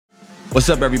What's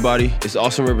up, everybody? It's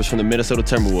Austin Rivers from the Minnesota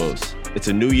Timberwolves. It's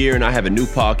a new year, and I have a new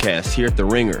podcast here at The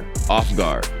Ringer, Off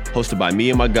Guard, hosted by me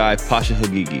and my guy, Pasha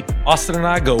Hagigi. Austin and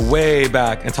I go way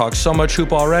back and talk so much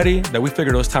hoop already that we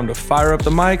figured it was time to fire up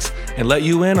the mics and let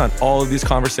you in on all of these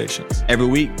conversations. Every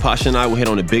week, Pasha and I will hit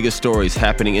on the biggest stories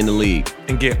happening in the league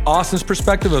and get Austin's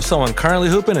perspective of someone currently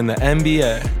hooping in the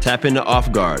NBA. Tap into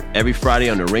Off Guard every Friday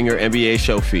on the Ringer NBA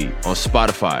show feed, on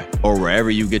Spotify, or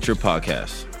wherever you get your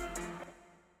podcasts.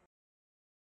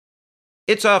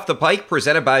 It's Off the Pike,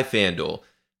 presented by FanDuel.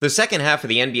 The second half of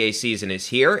the NBA season is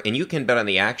here, and you can bet on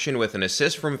the action with an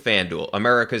assist from FanDuel,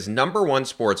 America's #1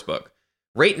 sportsbook.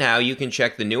 Right now, you can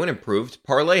check the new and improved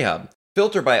Parlay Hub.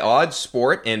 Filter by odds,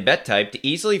 sport, and bet type to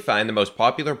easily find the most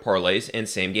popular parlays and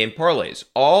same-game parlays,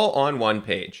 all on one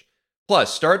page.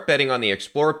 Plus, start betting on the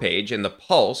Explore page and the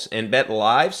Pulse and bet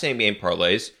live same-game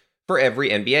parlays for every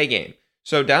NBA game.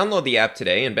 So download the app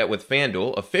today and bet with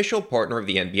FanDuel, official partner of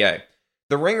the NBA.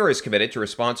 The Ringer is committed to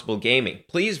responsible gaming.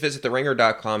 Please visit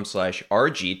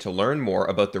theringer.com/RG to learn more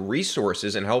about the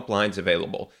resources and helplines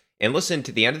available, and listen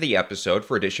to the end of the episode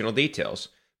for additional details.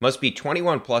 Must be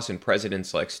 21 plus and present in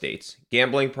select states.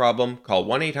 Gambling problem? Call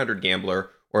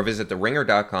 1-800-GAMBLER or visit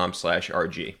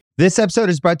theringer.com/RG. This episode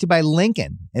is brought to you by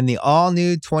Lincoln and the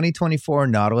all-new 2024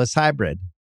 Nautilus Hybrid,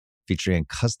 featuring a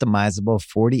customizable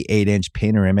 48-inch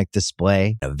panoramic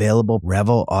display, available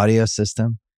Revel audio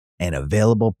system, and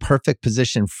available perfect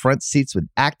position front seats with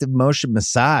active motion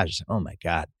massage. Oh my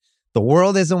God. The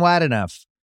world isn't wide enough.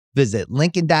 Visit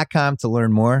Lincoln.com to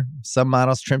learn more. Some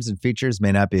models, trims, and features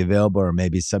may not be available or may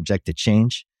be subject to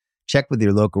change. Check with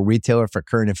your local retailer for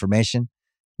current information.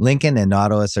 Lincoln and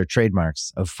Nautilus are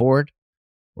trademarks of Ford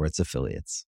or its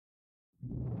affiliates.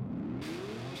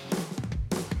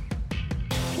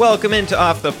 Welcome into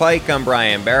Off the Pike. I'm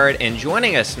Brian Barrett, and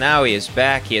joining us now, he is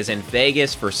back. He is in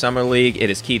Vegas for Summer League. It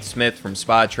is Keith Smith from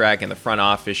Spot Track and the Front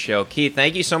Office Show. Keith,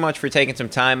 thank you so much for taking some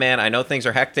time, man. I know things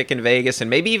are hectic in Vegas and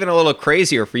maybe even a little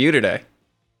crazier for you today.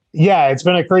 Yeah, it's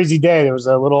been a crazy day. There was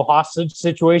a little hostage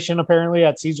situation apparently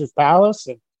at Caesar's Palace,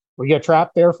 and we got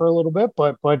trapped there for a little bit,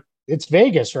 but it's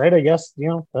Vegas, right? I guess,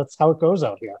 that's how it goes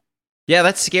out here. Yeah,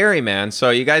 that's scary, man. So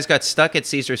you guys got stuck at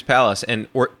Caesar's Palace, and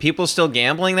were people still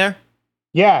gambling there?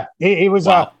 Yeah, it was.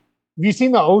 Wow. Have you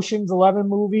seen the Ocean's 11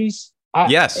 movies?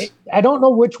 Yes. I don't know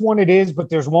which one it is, but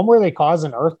there's one where they cause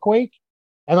an earthquake,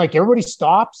 and like everybody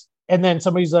stops, and then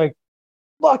somebody's like,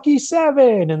 "Lucky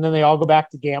 7," and then they all go back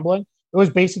to gambling. It was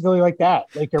basically like that.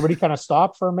 Like everybody kind of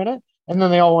stopped for a minute, and then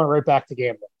they all went right back to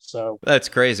gambling. So that's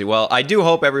crazy. Well, I do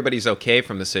hope everybody's okay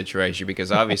from the situation,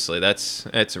 because obviously that's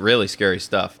really scary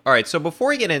stuff. All right, so before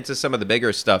we get into some of the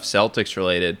bigger stuff, Celtics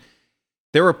related.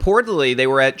 They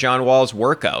were at John Wall's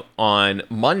workout on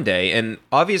Monday, and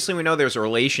obviously we know there's a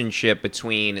relationship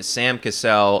between Sam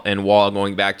Cassell and Wall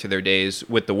going back to their days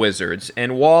with the Wizards.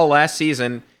 And Wall, last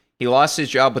season, he lost his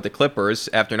job with the Clippers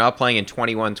after not playing in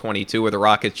 21-22, where the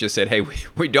Rockets just said, hey,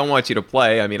 we don't want you to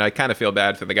play. I mean, I kind of feel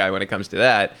bad for the guy when it comes to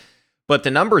that. But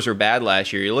the numbers are bad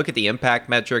last year. You look at the impact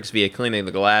metrics via cleaning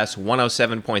the glass,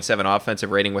 107.7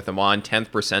 offensive rating with him on, 10th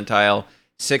percentile,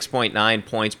 6.9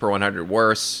 points per 100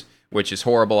 worse, which is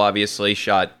horrible, obviously.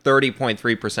 Shot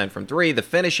 30.3% from three. The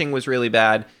finishing was really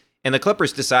bad. And the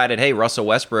Clippers decided, hey, Russell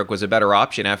Westbrook was a better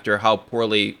option after how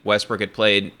poorly Westbrook had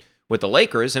played with the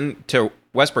Lakers. And to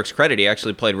Westbrook's credit, he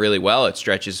actually played really well at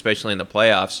stretches, especially in the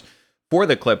playoffs for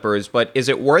the Clippers. But is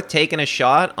it worth taking a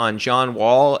shot on John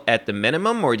Wall at the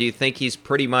minimum, or do you think he's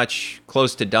pretty much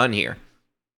close to done here?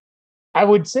 I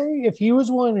would say if he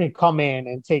was willing to come in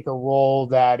and take a role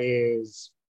that is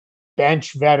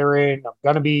bench veteran, I'm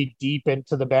going to be deep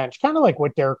into the bench, kind of like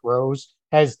what Derrick Rose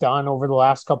has done over the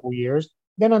last couple of years,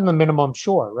 then on the minimum,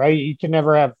 sure, right? You can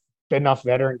never have enough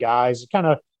veteran guys. Kind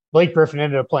of Blake Griffin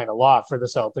ended up playing a lot for the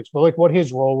Celtics, but like what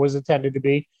his role was intended to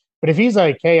be. But if he's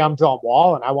like, hey, I'm John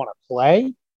Wall and I want to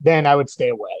play, then I would stay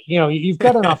away. You've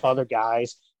got enough other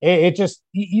guys. It just,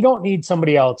 you don't need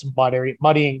somebody else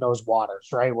muddying those waters,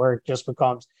 right? Where it just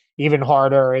becomes even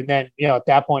harder. And then, at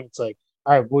that point, it's like,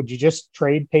 all right, would you just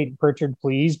trade Peyton Pritchard,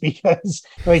 please? Because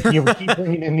like you keep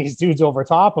bringing in these dudes over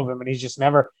top of him, and he's just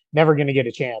never going to get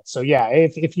a chance. So yeah,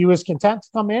 if he was content to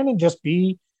come in and just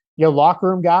be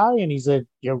locker room guy, and he's a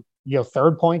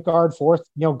third point guard, fourth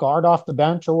guard off the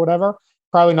bench or whatever,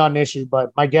 probably not an issue.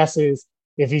 But my guess is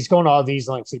if he's going to all these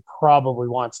lengths, he probably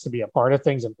wants to be a part of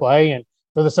things and play. And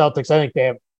for the Celtics, I think they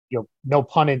have no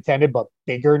pun intended, but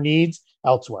bigger needs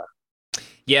elsewhere.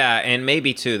 Yeah, and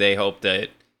maybe too they hope that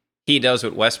he does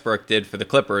what Westbrook did for the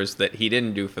Clippers that he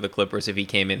didn't do for the Clippers if he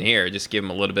came in here. Just give him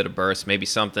a little bit of burst, maybe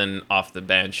something off the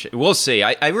bench. We'll see.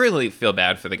 I really feel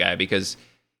bad for the guy because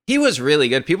He was really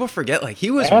good. People forget, like,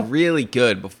 he was Yeah. really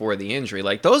good before the injury.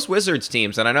 Like, those Wizards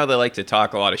teams, and I know they like to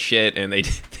talk a lot of shit, and they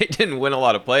they didn't win a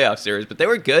lot of playoff series, but they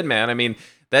were good, man. I mean,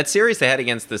 that series they had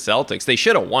against the Celtics, they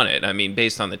should have won it. I mean,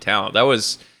 based on the talent. That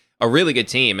was a really good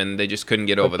team, and they just couldn't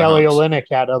get over But the Kelly humps. Olynyk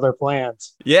had other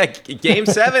plans. Yeah, Game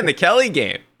 7, the Kelly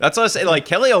game. That's what I say. Like,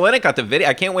 Kelly Olynyk got the video.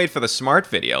 I can't wait for the smart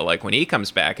video, like, when he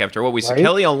comes back after what we said. Right?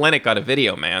 Kelly Olynyk got a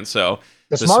video, man, so...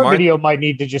 The smart video might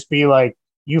need to just be like,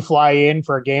 you fly in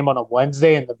for a game on a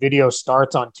Wednesday and the video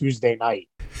starts on Tuesday night,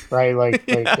 right? Like,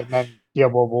 Yeah. and then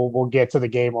we'll get to the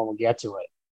game when we get to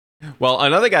it. Well,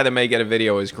 another guy that may get a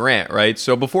video is Grant, right?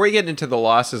 So before we get into the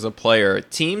loss as a player,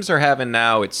 teams are having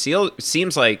now,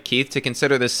 seems like, Keith, to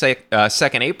consider this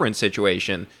second apron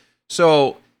situation.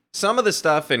 So some of the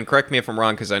stuff, and correct me if I'm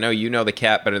wrong, because I know you know the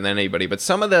cap better than anybody, but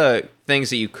some of the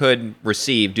things that you could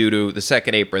receive due to the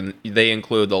second apron, they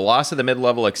include the loss of the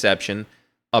mid-level exception,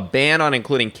 a ban on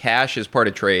including cash as part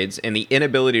of trades, and the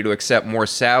inability to accept more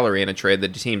salary in a trade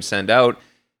that the teams send out.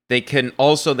 They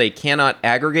cannot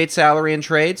aggregate salary in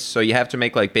trades, so you have to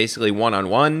make like basically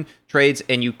one-on-one trades,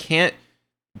 and you can't,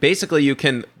 basically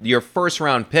your first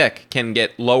round pick can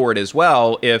get lowered as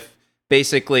well if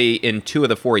basically in 2 of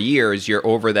the 4 years you're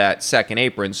over that second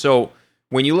apron. So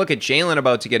when you look at Jalen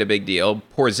about to get a big deal,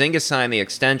 Porzingis signed the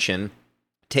extension,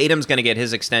 Tatum's going to get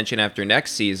his extension after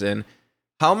next season.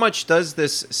 How much does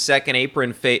this second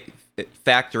apron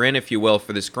factor in, if you will,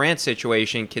 for this Grant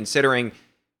situation, considering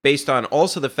based on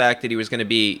also the fact that he was going to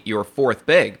be your fourth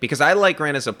big? Because I like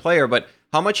Grant as a player, but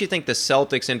how much do you think the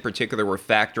Celtics in particular were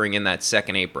factoring in that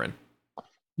second apron?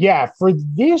 Yeah, for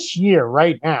this year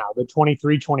right now, the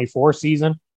 23-24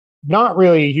 season, not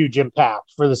really a huge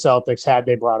impact for the Celtics had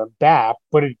they brought him back,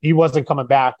 but he wasn't coming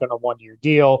back on a one-year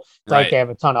deal. It's like they have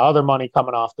a ton of other money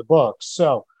coming off the books.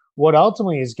 So what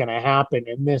ultimately is going to happen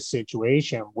in this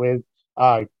situation with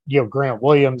Grant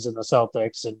Williams and the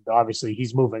Celtics, and obviously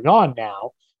he's moving on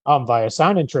now via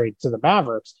sign and trade to the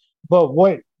Mavericks. But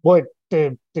what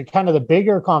the kind of the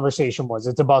bigger conversation was,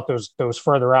 it's about those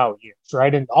further out years,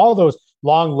 right? And all those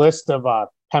long list of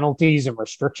penalties and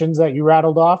restrictions that you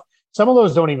rattled off, some of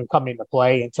those don't even come into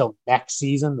play until next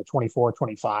season, the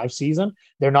 24-25 season.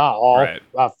 They're not all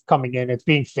coming in. It's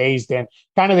being phased in.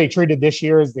 Kind of they treated this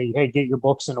year as the, hey, get your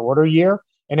books in order year.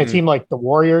 And a team like the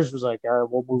Warriors was like, all right,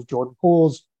 we'll move Jordan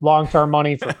Poole's long-term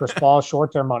money for Chris Paul's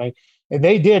short-term money. And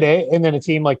they did it. And then a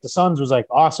team like the Suns was like,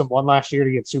 awesome, one last year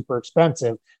to get super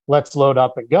expensive. Let's load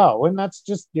up and go. And that's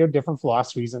just different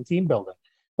philosophies and team building.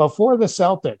 But for the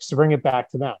Celtics, to bring it back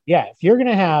to them, yeah, if you're going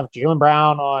to have Jaylen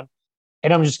Brown on,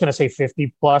 and I'm just going to say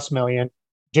 50 plus million,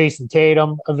 Jason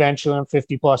Tatum eventually on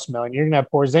 50 plus million, you're going to have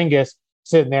Porzingis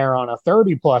sitting there on a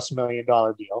 30 plus $million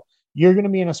deal. You're going to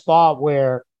be in a spot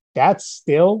where that's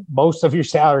still most of your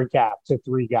salary cap to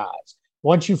 3 guys.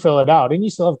 Once you fill it out, and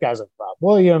you still have guys like Rob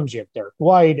Williams, you have Derek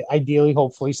White, ideally,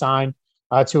 hopefully sign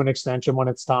to an extension when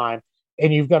it's time.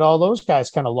 And you've got all those guys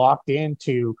kind of locked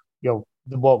into,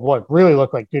 what really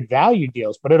look like good value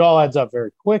deals, but it all adds up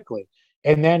very quickly.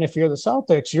 And then if you're the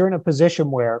Celtics, you're in a position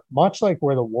where, much like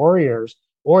where the Warriors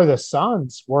or the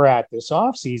Suns were at this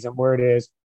offseason, where it is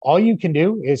all you can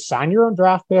do is sign your own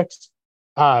draft picks,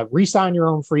 re-sign your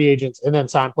own free agents, and then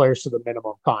sign players to the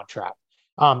minimum contract.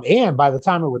 And by the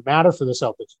time it would matter for the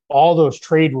Celtics, all those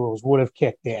trade rules would have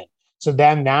kicked in. So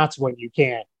then that's when you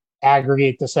can't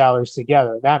aggregate the salaries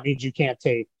together. That means you can't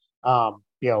take, and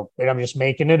I'm just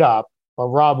making it up, but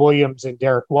Rob Williams and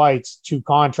Derek White's 2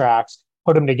 contracts,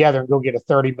 put them together and go get a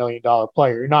 $30 million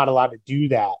player. You're not allowed to do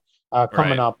that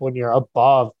coming up when you're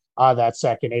above that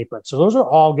second apron. So those are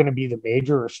all going to be the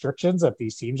major restrictions that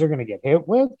these teams are going to get hit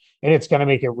with. And it's going to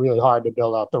make it really hard to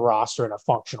build out the roster in a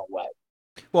functional way.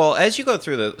 Well, as you go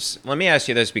through this, let me ask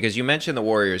you this, because you mentioned the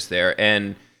Warriors there,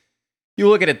 and you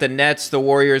look at it, the Nets, the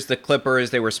Warriors, the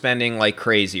Clippers, they were spending like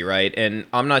crazy, right? And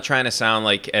I'm not trying to sound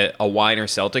like a whiner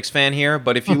Celtics fan here,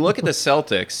 but if you look at the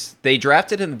Celtics, they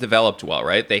drafted and developed well,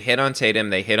 right? They hit on Tatum,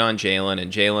 they hit on Jalen,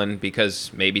 and Jalen,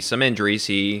 because maybe some injuries,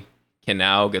 he can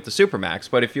now get the Supermax.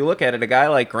 But if you look at it, a guy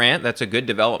like Grant, that's a good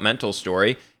developmental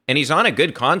story, and he's on a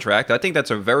good contract. I think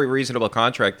that's a very reasonable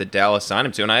contract that Dallas signed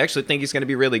him to, and I actually think he's going to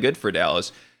be really good for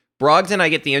Dallas. Brogdon, I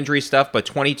get the injury stuff, but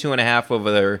 22.5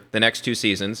 over the next 2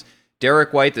 seasons.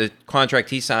 Derek White, the contract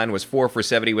he signed was 4 for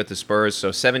 70 with the Spurs, so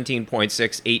 17.6,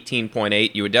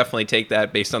 18.8. You would definitely take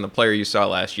that based on the player you saw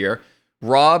last year.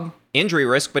 Rob, injury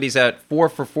risk, but he's at 4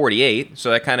 for 48, so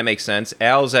that kind of makes sense.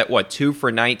 Al's at, 2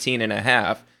 for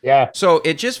 19.5. Yeah. So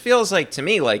it just feels like, to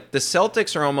me, like the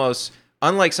Celtics are almost,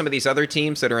 unlike some of these other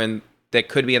teams that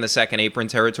could be in the second apron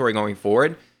territory going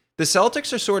forward, the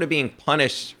Celtics are sort of being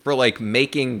punished for,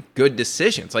 making good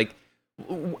decisions.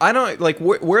 I don't like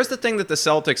where's the thing that the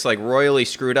Celtics like royally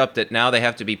screwed up that now they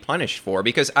have to be punished for?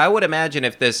 Because I would imagine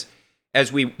if this,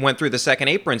 as we went through the second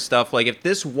apron stuff, like if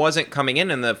this wasn't coming in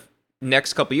the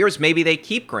next couple of years, maybe they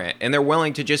keep Grant and they're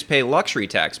willing to just pay luxury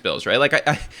tax bills, right? Like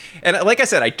and like I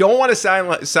said, I don't want to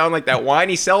sound like that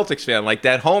whiny Celtics fan, like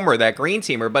that homer, that green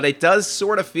teamer, but it does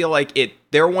sort of feel like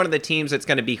they're one of the teams that's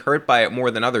going to be hurt by it more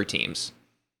than other teams.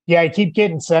 Yeah, I keep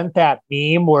getting sent that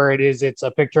meme where it's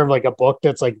a picture of like a book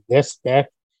that's like this thick,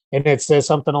 and it says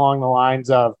something along the lines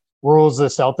of rules the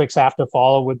Celtics have to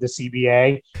follow with the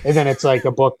CBA. And then it's like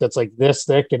a book that's like this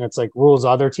thick, and it's like rules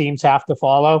other teams have to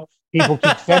follow. People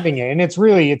keep sending it, and it's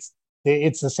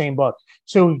the same book.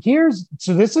 So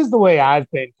this is the way I've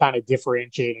been kind of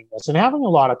differentiating this and having a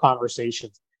lot of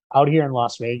conversations out here in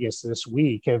Las Vegas this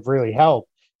week have really helped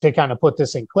to kind of put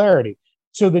this in clarity.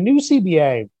 So the new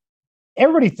CBA,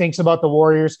 everybody thinks about the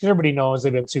Warriors because everybody knows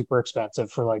they've been super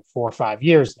expensive for like 4 or 5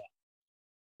 years now.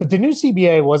 But the new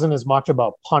CBA wasn't as much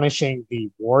about punishing the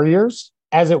Warriors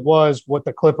as it was what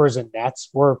the Clippers and Nets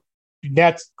were.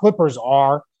 Clippers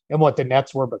are and what the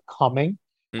Nets were becoming,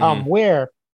 where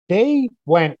they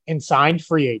went and signed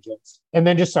free agents and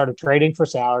then just started trading for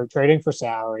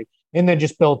salary, and then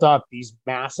just built up these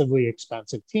massively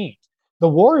expensive teams. The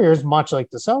Warriors, much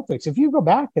like the Celtics, if you go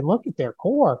back and look at their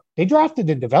core, they drafted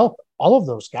and developed all of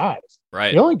those guys.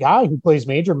 Right. The only guy who plays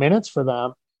major minutes for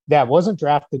them that wasn't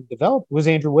drafted and developed was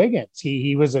Andrew Wiggins.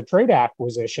 He was a trade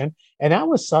acquisition, and that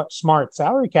was smart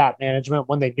salary cap management.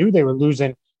 When they knew they were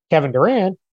losing Kevin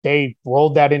Durant, they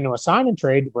rolled that into a sign and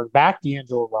trade to bring back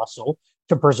D'Angelo Russell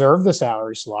to preserve the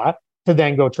salary slot, to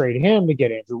then go trade him to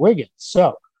get Andrew Wiggins.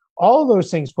 So all of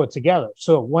those things put together.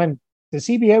 So when the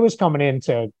CBA was coming in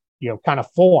to kind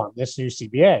of form this new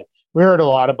CBA, we heard a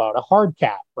lot about a hard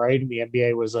cap, right? And the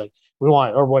NBA was like, we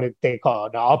want, or what they call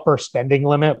an upper spending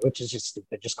limit, which is just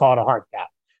stupid. Just call it a hard cap.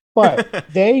 But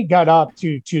they got up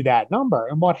to that number.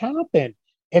 And what happened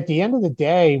at the end of the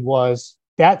day was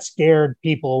that scared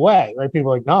people away, right?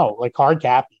 People were like, no, like hard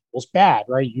cap equals bad,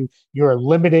 right? You're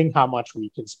limiting how much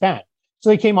we can spend. So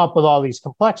they came up with all these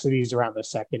complexities around the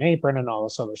second apron and all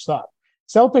this other stuff.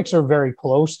 Celtics are very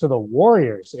close to the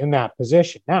Warriors in that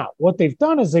position. Now, what they've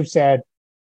done is they've said,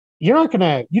 you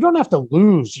don't have to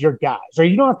lose your guys, or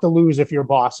you don't have to lose if you're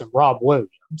boss and Rob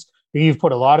Williams, who you've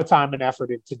put a lot of time and effort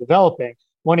into developing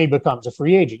when he becomes a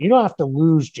free agent. You don't have to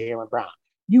lose Jaylen Brown.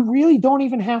 You really don't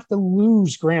even have to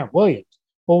lose Grant Williams.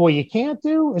 But what you can't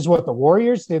do is what the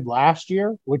Warriors did last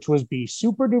year, which was be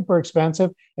super duper expensive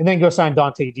and then go sign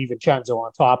Dante DiVincenzo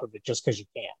on top of it just because you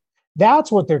can.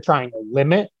 That's what they're trying to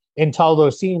limit and tell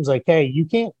those teams like, hey, you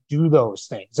can't do those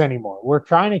things anymore. We're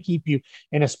trying to keep you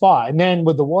in a spot. And then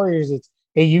with the Warriors, it's,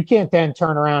 hey, you can't then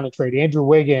turn around and trade Andrew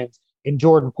Wiggins and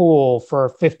Jordan Poole for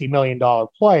a $50 million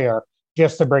player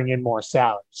just to bring in more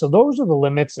salary. So those are the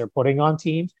limits they're putting on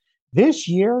teams. This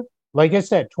year, like I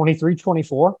said,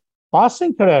 23-24,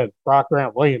 Boston could have brought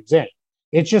Grant Williams in.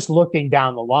 It's just looking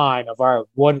down the line of our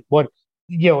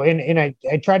and I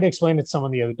tried to explain it to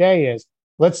someone the other day is,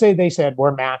 let's say they said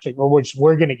we're matching, or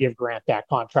we're going to give Grant that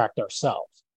contract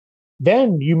ourselves.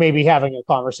 Then you may be having a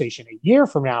conversation a year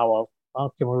from now of,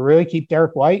 oh, can we really keep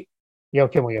Derek White?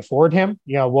 Can we afford him?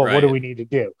 What do we need to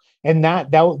do? And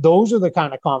those are the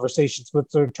kind of conversations. What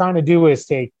they're trying to do is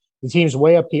take the teams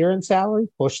way up here in salary,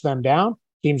 push them down,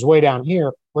 teams way down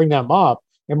here, bring them up,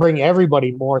 and bring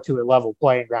everybody more to a level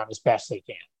playing ground as best they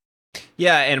can.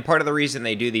 Yeah, and part of the reason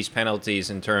they do these penalties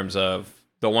in terms of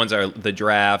the ones are the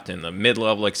draft and the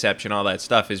mid-level exception, all that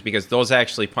stuff, is because those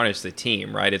actually punish the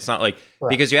team, right? It's not like,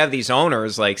 because you have these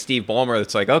owners like Steve Ballmer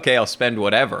that's like, okay, I'll spend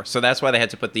whatever. So that's why they had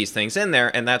to put these things in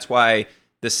there, and that's why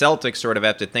the Celtics sort of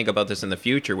have to think about this in the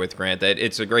future with Grant. That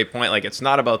it's a great point. Like, it's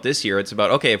not about this year. It's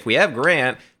about, okay, if we have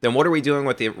Grant, then what are we doing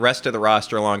with the rest of the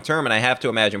roster long term? And I have to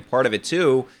imagine part of it,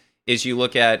 too, is you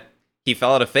look at, he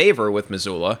fell out of favor with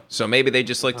Missoula, so maybe they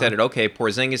just looked at it, okay,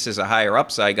 Porzingis is a higher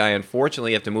upside guy.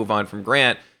 Unfortunately, you have to move on from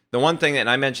Grant. The one thing, and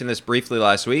I mentioned this briefly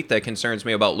last week, that concerns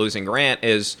me about losing Grant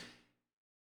is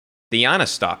the Giannis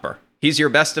stopper. He's your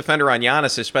best defender on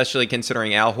Giannis, especially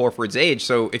considering Al Horford's age.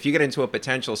 So if you get into a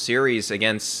potential series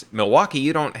against Milwaukee,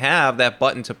 you don't have that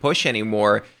button to push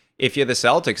anymore if you're the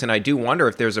Celtics. And I do wonder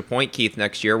if there's a point, Keith,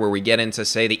 next year where we get into,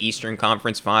 say, the Eastern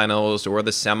Conference Finals or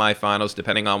the semifinals,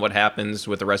 depending on what happens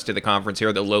with the rest of the conference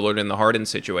here, the Lillard and the Harden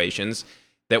situations,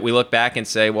 that we look back and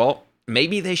say, well,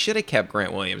 maybe they should have kept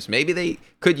Grant Williams. Maybe they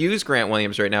could use Grant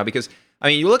Williams right now because, I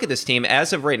mean, you look at this team,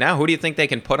 as of right now, who do you think they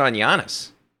can put on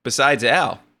Giannis besides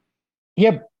Al?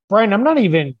 Yeah, Brian, I'm not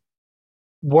even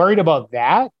worried about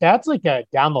that. That's like a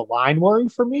down the line worry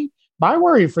for me. My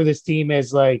worry for this team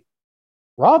is like,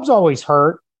 Rob's always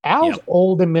hurt. Al's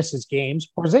old and misses games.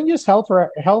 Porzingis'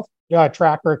 health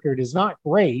track record is not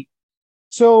great.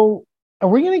 So are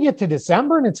we going to get to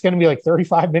December and it's going to be like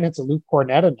 35 minutes of Luke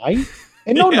Cornett a night?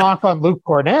 And no knock on Luke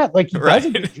Cornett. Like, he does a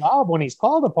good job when he's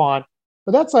called upon.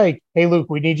 But that's like, hey,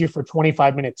 Luke, we need you for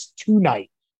 25 minutes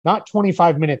tonight, not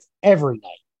 25 minutes every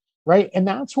night. Right. And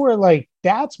that's where, like,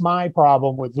 that's my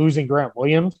problem with losing Grant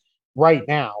Williams right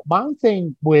now. My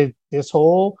thing with this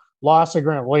whole loss of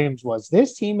Grant Williams was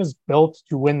this team is built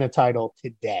to win the title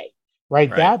today.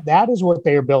 Right. That is what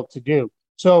they are built to do.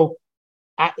 So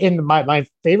in my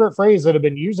favorite phrase that I've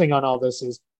been using on all this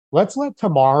is, let's let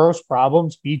tomorrow's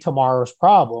problems be tomorrow's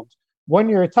problems when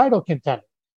you're a title contender.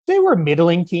 They were a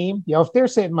middling team. You know, if they're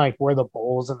sitting like where the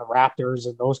Bulls and the Raptors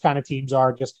and those kind of teams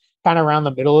are, just kind of around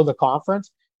the middle of the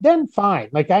conference, then fine.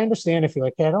 Like, I understand if you're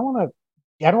like, hey, I don't want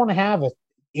to have a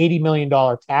 $80 million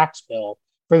tax bill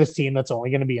for this team that's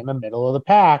only going to be in the middle of the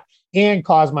pack and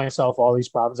cause myself all these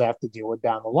problems I have to deal with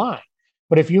down the line.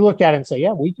 But if you look at it and say,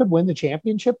 yeah, we could win the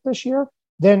championship this year,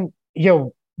 then, you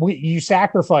know, you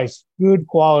sacrifice good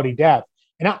quality depth.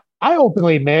 And I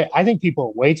openly admit, I think people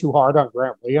are way too hard on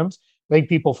Grant Williams. I think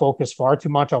people focus far too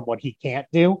much on what he can't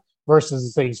do versus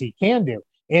the things he can do.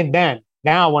 And then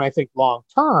now when I think long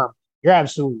term, you're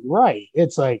absolutely right.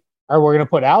 It's like, all right, we're going to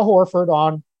put Al Horford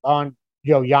on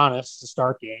Giannis to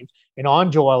start games and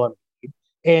on Joel Embiid.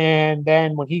 And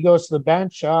then when he goes to the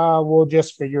bench, we'll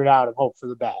just figure it out and hope for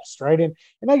the best, right? And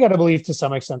I got to believe to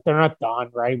some extent they're not done,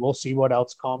 right? We'll see what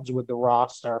else comes with the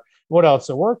roster, what else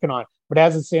they're working on. But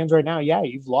as it stands right now, yeah,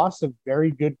 you've lost a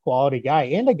very good quality guy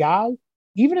and a guy.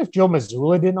 Even if Joe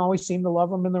Mazzulla didn't always seem to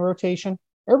love him in the rotation,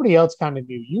 everybody else kind of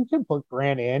knew you can put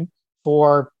Grant in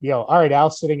for, all right,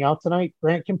 Al's sitting out tonight.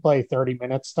 Grant can play 30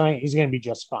 minutes tonight. He's going to be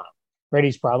just fine, right?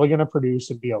 He's probably going to produce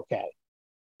and be okay.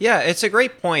 Yeah, it's a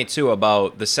great point, too,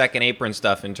 about the second apron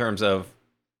stuff in terms of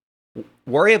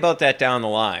worry about that down the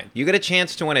line. You get a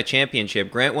chance to win a championship.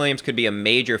 Grant Williams could be a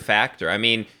major factor. I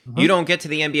mean, you don't get to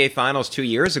the NBA Finals 2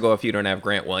 years ago if you don't have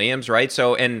Grant Williams, right?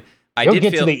 So, and You'll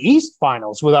get to the East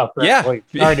Finals without Grant Williams.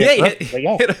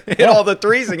 Hit all the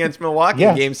threes against Milwaukee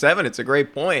in Game 7. It's a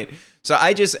great point. So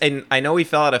and I know he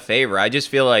fell out of favor. I just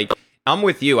feel like I'm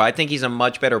with you. I think he's a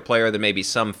much better player than maybe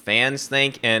some fans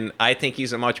think, and I think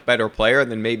he's a much better player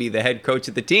than maybe the head coach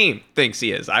of the team thinks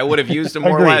he is. I would have used him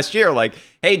more last year. Like,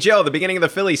 hey, Joe, the beginning of the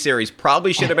Philly series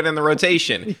probably should have been in the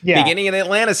rotation. Beginning of the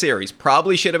Atlanta series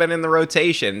probably should have been in the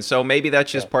rotation. So maybe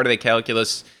that's just part of the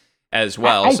calculus as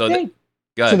well. I think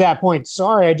to that point,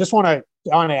 sorry, I just want to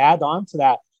add on to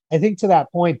that. I think to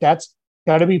that point, that's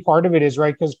got to be part of it, is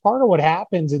right, because part of what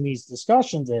happens in these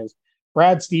discussions is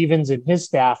Brad Stevens and his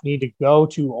staff need to go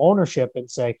to ownership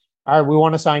and say, all right, we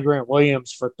want to sign Grant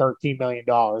Williams for $13 million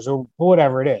or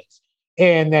whatever it is.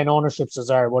 And then ownership says,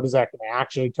 all right, what is that going to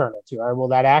actually turn into? All right, well,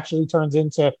 that actually turns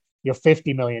into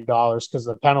 $50 million because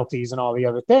of the penalties and all the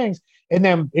other things. And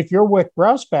then if you're with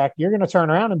Grousbeck, you're going to turn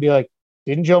around and be like,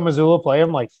 didn't Joe Mazzulla play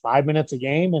him like 5 minutes a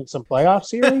game in some playoff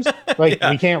series? Like,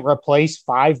 we can't replace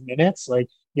 5 minutes. Like,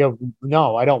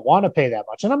 no, I don't want to pay that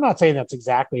much. And I'm not saying that's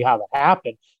exactly how that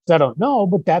happened, because I don't know,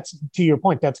 but that's, to your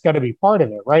point, that's got to be part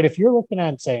of it, right? If you're looking at it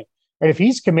and saying, right, if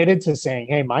he's committed to saying,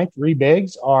 hey, my three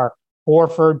bigs are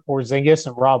Horford, Porzingis,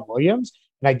 and Rob Williams,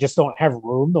 and I just don't have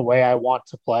room the way I want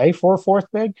to play for a fourth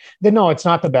big, then no, it's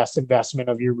not the best investment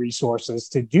of your resources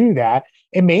to do that.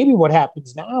 And maybe what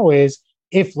happens now is,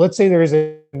 if let's say there is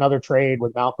another trade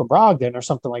with Malcolm Brogdon or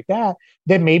something like that,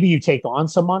 then maybe you take on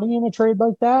some money in a trade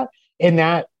like that, and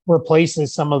that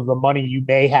replaces some of the money you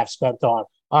may have spent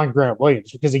on Grant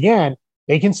Williams. Because again,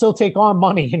 they can still take on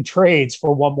money in trades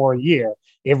for one more year.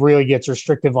 It really gets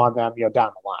restrictive on them, down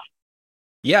the line.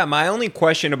 Yeah, my only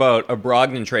question about a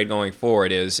Brogdon trade going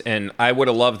forward is, and I would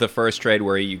have loved the first trade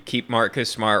where you keep Marcus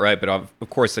Smart, right? But of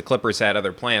course the Clippers had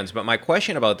other plans. But my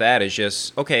question about that is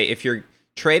just, okay, if you're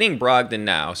trading Brogdon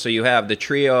now, so you have the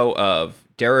trio of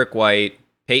Derek White,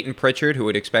 Peyton Pritchard, who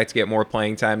would expect to get more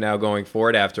playing time now going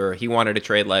forward after he wanted to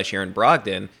trade last year, in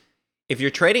Brogdon. If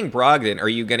you're trading Brogdon, are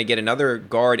you going to get another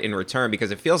guard in return?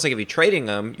 Because it feels like if you're trading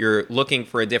him, you're looking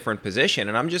for a different position.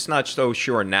 And I'm just not so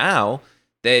sure now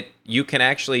that you can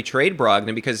actually trade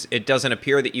Brogdon, because it doesn't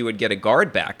appear that you would get a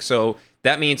guard back. So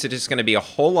that means it's going to be a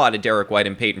whole lot of Derek White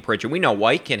and Peyton Pritchard. We know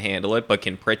White can handle it, but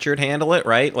can Pritchard handle it,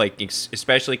 right? Like,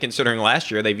 especially considering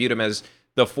last year they viewed him as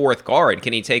the fourth guard.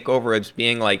 Can he take over as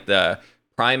being like the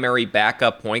primary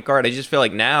backup point guard? I just feel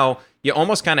like now you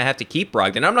almost kind of have to keep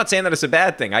Brogdon. I'm not saying that it's a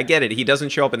bad thing. I get it. He doesn't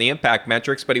show up in the impact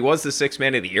metrics, but he was the sixth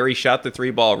man of the year. He shot the three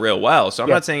ball real well. So I'm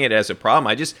not saying it as a problem.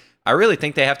 I really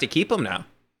think they have to keep him now.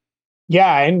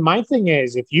 Yeah, and my thing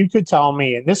is, if you could tell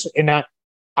me,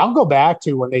 I'll go back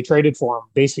to when they traded for him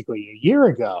basically a year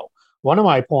ago, one of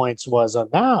my points was on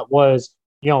that was,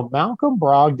 Malcolm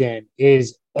Brogdon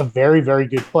is a very, very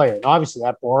good player. And obviously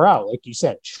that bore out, like you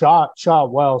said, shot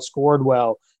well, scored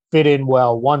well, fit in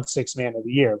well, won sixth man of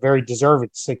the year, very deserved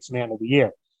sixth man of the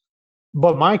year.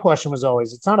 But my question was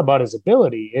always, it's not about his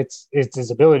ability, it's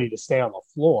his ability to stay on the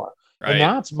floor. Right. And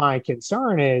that's my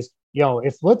concern is,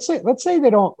 if let's say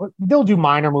they'll do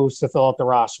minor moves to fill out the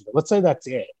roster, but let's say that's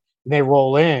it. And they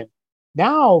roll in.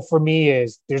 Now for me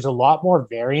is there's a lot more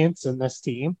variance in this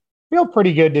team. Feel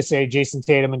pretty good to say Jason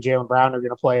Tatum and Jaylen Brown are going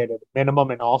to play at a minimum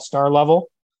an all-star level.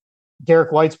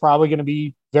 Derek White's probably going to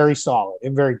be very solid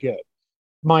and very good.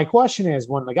 My question is,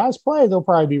 when the guys play, they'll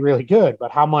probably be really good,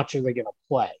 but how much are they going to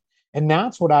play? And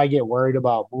that's what I get worried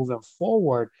about moving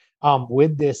forward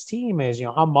with this team is,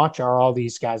 how much are all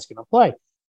these guys going to play?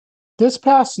 This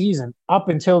past season, up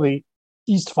until the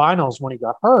East Finals when he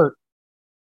got hurt,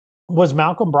 was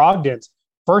Malcolm Brogdon's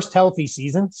first healthy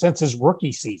season since his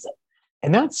rookie season.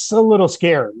 And that's a little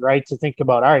scary, right? To think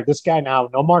about, all right, this guy now,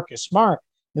 no Marcus Smart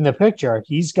in the picture,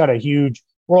 he's got a huge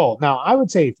role. Now, I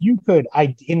would say if you could,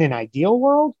 in an ideal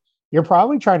world, you're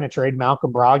probably trying to trade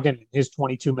Malcolm Brogdon and his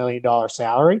 $22 million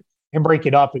salary and break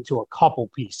it up into a couple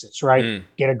pieces, right?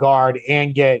 Get a guard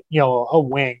and get, a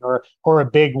wing or a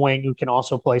big wing who can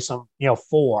also play some,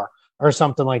 four or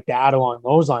something like that along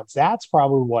those lines. That's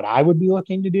probably what I would be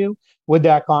looking to do with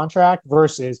that contract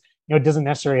versus, it doesn't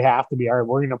necessarily have to be, all right,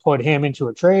 we're going to put him into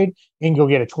a trade and go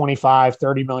get a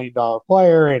 $25-30 million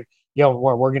player. And,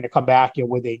 we're going to come back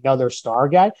with another star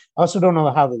guy. I also don't know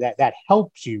how that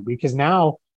helps you because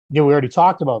now, we already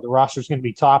talked about the roster is going to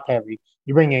be top heavy.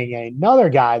 You bring in another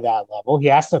guy that level. He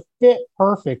has to fit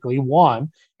perfectly,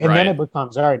 one. And then it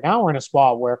becomes, all right, now we're in a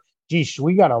spot where, geez,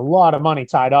 we got a lot of money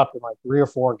tied up in like 3 or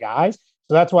 4 guys.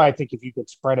 So that's why I think if you could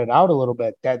spread it out a little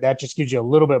bit, that just gives you a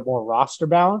little bit more roster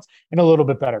balance and a little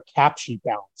bit better cap sheet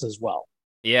balance as well.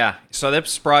 Yeah. So that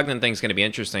Brogdon thing's going to be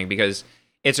interesting because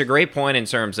it's a great point in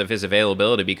terms of his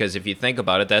availability because if you think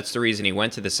about it, that's the reason he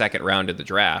went to the second round of the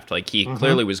draft. Like he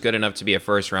clearly was good enough to be a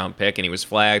first round pick and he was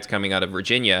flagged coming out of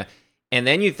Virginia. And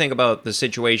then you think about the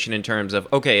situation in terms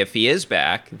of, okay, if he is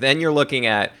back, then you're looking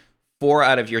at 4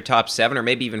 out of your top 7 or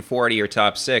maybe even 4 out of your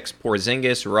top 6,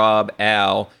 Porzingis, Rob,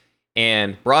 Al,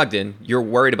 and Brogdon. You're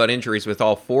worried about injuries with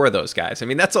all 4 of those guys. I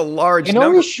mean, that's a large number.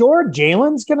 Are you sure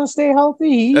Jalen's going to stay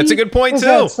healthy? That's a good point, too.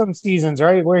 Had some seasons,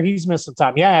 right, where he's missed some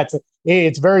time. Yeah,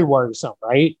 it's very worrisome,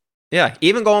 right? Yeah,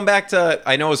 even going back to,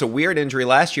 I know it was a weird injury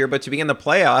last year, but to be in the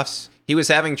playoffs, he was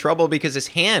having trouble because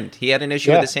he had an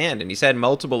issue with his hand, and he's had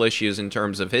multiple issues in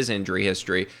terms of his injury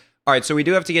history. All right, so we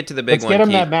do have to get to the big one. Let's get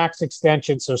him that max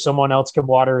extension so someone else can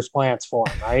water his plants for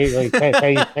him, right?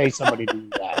 Like, pay somebody to do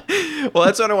that. Well,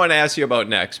 that's what I want to ask you about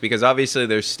next, because obviously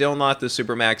there's still not the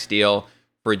Supermax deal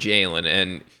for Jaylen.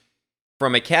 And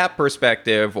from a cap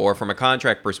perspective or from a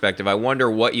contract perspective, I wonder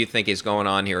what you think is going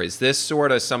on here. Is this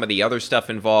sort of some of the other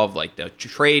stuff involved, like the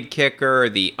trade kicker,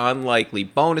 the unlikely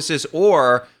bonuses,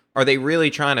 or are they really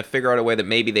trying to figure out a way that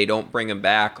maybe they don't bring him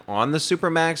back on the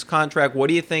Supermax contract? What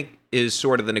do you think is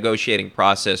sort of the negotiating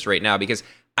process right now? Because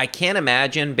I can't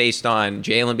imagine, based on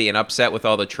Jaylen being upset with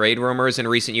all the trade rumors in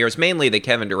recent years, mainly the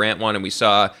Kevin Durant one, and we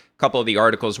saw a couple of the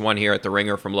articles, one here at The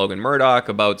Ringer from Logan Murdoch,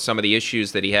 about some of the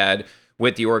issues that he had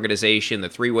with the organization, the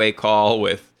 3-way call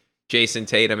with Jason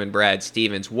Tatum and Brad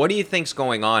Stevens. What do you think's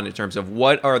going on in terms of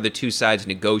what are the two sides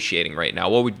negotiating right now?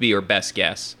 What would be your best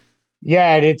guess?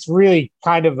 Yeah, it's really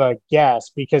kind of a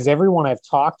guess because everyone I've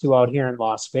talked to out here in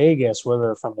Las Vegas,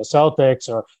 whether from the Celtics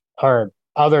or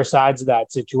other sides of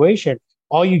that situation,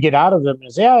 all you get out of them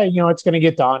is, it's going to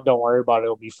get done. Don't worry about it.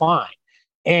 It'll be fine.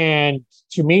 And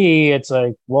to me, it's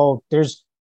like, well,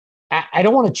 I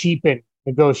don't want to cheapen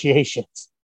negotiations,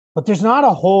 but there's not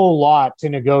a whole lot to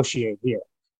negotiate here.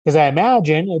 Because I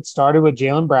imagine it started with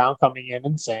Jaylen Brown coming in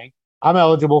and saying, I'm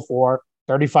eligible for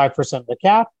 35% of the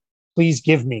cap. Please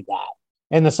give me that.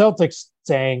 And the Celtics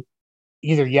saying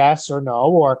either yes or no,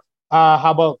 or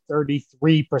how about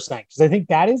 33%? Because I think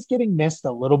that is getting missed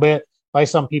a little bit by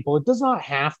some people. It does not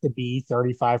have to be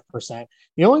 35%.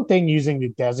 The only thing using the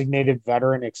designated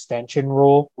veteran extension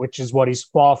rule, which is what he's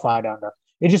qualified under,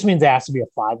 it just means it has to be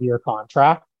a 5-year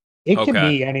contract. It can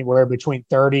be anywhere between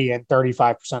 30 and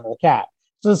 35% of the cap.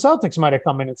 So the Celtics might have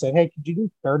come in and said, hey, could you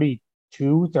do 33%?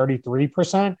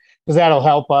 Because that'll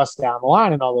help us down the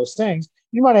line and all those things.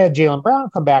 You might have had Jaylen Brown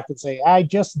come back and say, I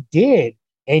just did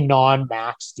a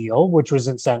non-max deal, which was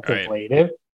incentive-related,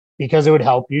 because it would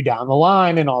help you down the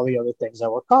line and all the other things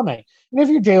that were coming. And if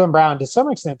you're Jaylen Brown, to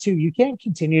some extent, too, you can't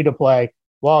continue to play,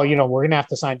 well, we're going to have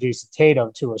to sign Jason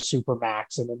Tatum to a super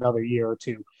max in another year or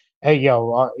two,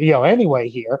 anyway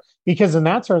here, because then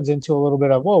that turns into a little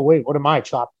bit of, whoa, wait, what am I,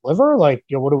 chopped liver? Like,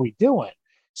 what are we doing?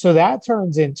 So that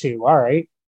turns into, all right,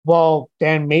 well,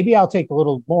 then maybe I'll take a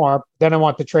little more. Then I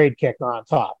want the trade kicker on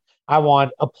top. I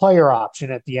want a player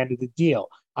option at the end of the deal.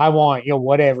 I want,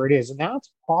 whatever it is. And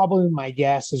that's probably my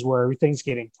guess is where everything's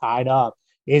getting tied up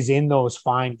is in those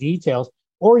fine details.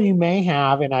 Or you may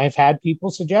have, and I've had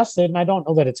people suggest it, and I don't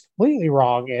know that it's completely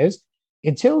wrong, is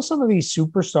until some of these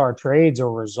superstar trades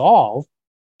are resolved,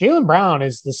 Jaylen Brown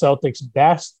is the Celtics'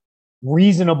 best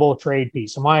reasonable trade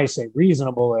piece. And why I say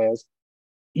reasonable is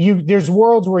there's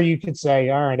worlds where you could say,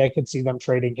 all right, I could see them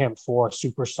trading him for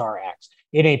superstar X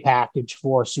in a package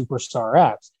for superstar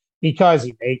X because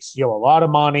he makes a lot of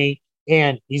money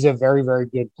and he's a very, very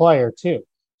good player too.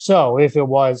 So if it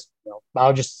was,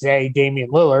 I'll just say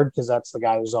Damian Lillard, because that's the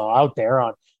guy who's all out there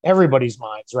on everybody's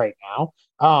minds right now.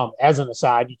 As an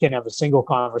aside, you can have a single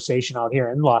conversation out here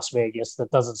in Las Vegas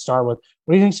that doesn't start with,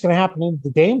 what do you think is going to happen in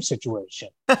the Dame situation?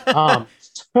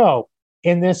 So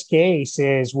in this case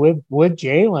is with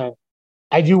Jaylen,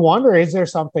 I do wonder, is there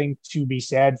something to be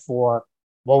said for,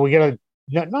 well, we got to,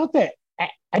 not that,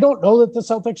 I don't know that the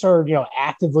Celtics are,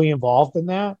 actively involved in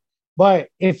that, but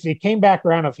if it came back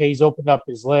around, if Hayes opened up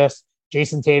his list,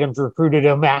 Jason Tatum's recruited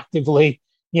him actively,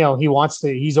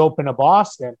 he's open to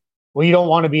Boston. Well, you don't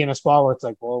want to be in a spot where it's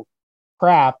like, well,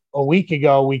 crap, a week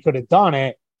ago we could have done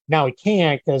it. Now we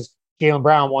can't because Jaylen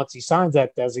Brown, once he signs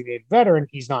that designated veteran,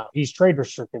 he's trade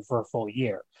restricted for a full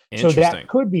year. So that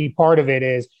could be part of it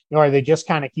is, are they just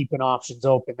kind of keeping options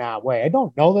open that way? I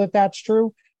don't know that that's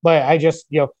true, but I just,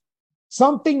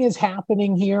 something is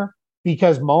happening here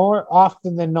because more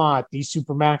often than not, these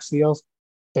Supermax deals,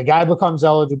 the guy becomes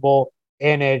eligible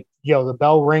and the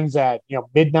bell rings at,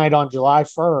 midnight on July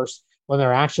 1st when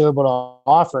they're actually able to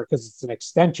offer it because it's an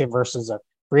extension versus a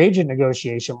free agent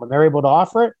negotiation. When they're able to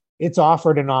offer it, it's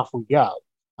offered and off we go.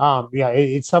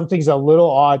 It's something's a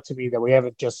little odd to me that we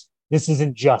haven't this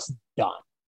isn't just done.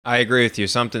 I agree with you.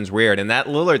 Something's weird. And that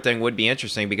Lillard thing would be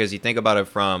interesting because you think about it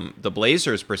from the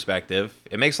Blazers' perspective.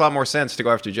 It makes a lot more sense to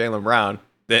go after Jaylen Brown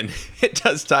than it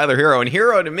does Tyler Hero. And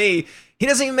Hero, to me, he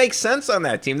doesn't even make sense on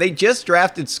that team. They just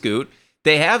drafted Scoot.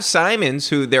 They have Simons,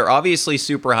 who they're obviously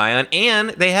super high on,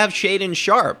 and they have Shaedon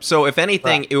Sharpe. So if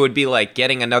anything, It would be like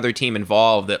getting another team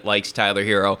involved that likes Tyler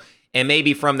Hero. And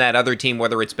maybe from that other team,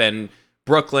 whether it's been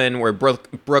Brooklyn, where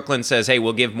Brooklyn says, hey,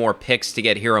 we'll give more picks to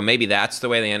get Hero. Maybe that's the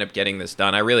way they end up getting this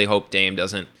done. I really hope Dame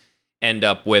doesn't end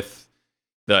up with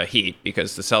the Heat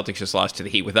because the Celtics just lost to the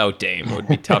Heat without Dame. It would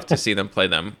be tough to see them play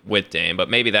them with Dame, but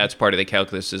maybe that's part of the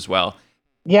calculus as well.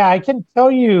 Yeah, I can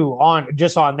tell you on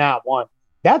that one,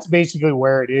 that's basically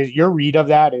where it is. Your read of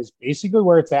that is basically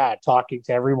where it's at, talking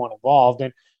to everyone involved.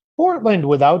 And Portland,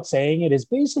 without saying it, is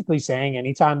basically saying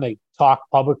anytime they talk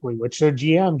publicly, which their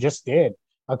GM just did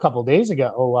a couple of days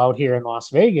ago out here in Las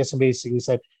Vegas, and basically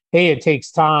said, hey, it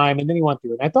takes time. And then he went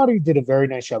through it. And I thought he did a very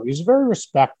nice job. He was very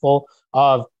respectful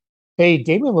of, hey,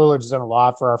 Damian Lillard's done a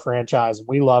lot for our franchise, and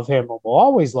we love him, and we'll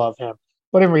always love him.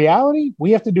 But in reality,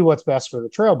 we have to do what's best for the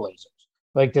Trailblazers.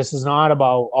 Like, this is not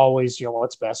about always,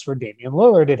 what's best for Damian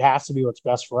Lillard. It has to be what's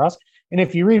best for us. And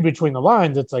if you read between the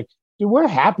lines, it's like, dude, we're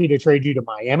happy to trade you to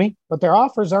Miami, but their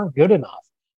offers aren't good enough.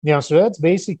 So that's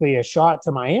basically a shot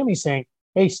to Miami saying,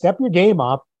 hey, step your game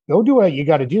up, go do what you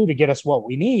got to do to get us what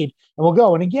we need, and we'll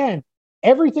go. And again,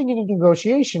 everything in a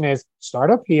negotiation is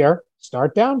start up here,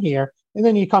 start down here, and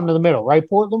then you come to the middle, right?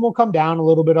 Portland will come down a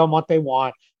little bit on what they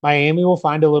want. Miami will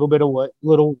find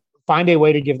find a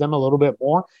way to give them a little bit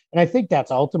more. And I think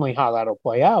that's ultimately how that'll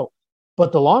play out.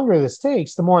 But the longer this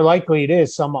takes, the more likely it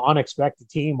is some unexpected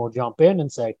team will jump in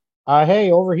and say,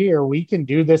 hey, over here, we can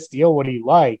do this deal. What do you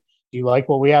like? Do you like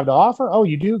what we have to offer? Oh,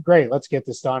 you do? Great. Let's get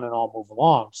this done and I'll move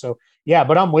along. So, yeah,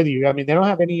 but I'm with you. I mean, they don't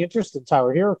have any interest in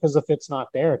Tyler Hero because the fit's not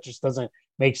there. It just doesn't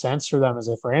make sense for them as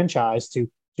a franchise to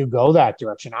go that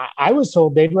direction. I was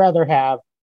told they'd rather have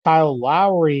Kyle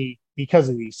Lowry because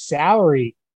of the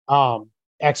salary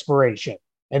expiration,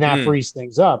 and that frees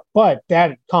things up. But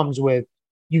that comes with,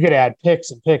 you could add picks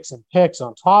and picks and picks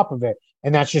on top of it.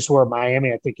 And that's just where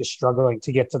Miami, I think, is struggling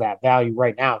to get to that value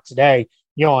right now, today,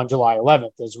 on July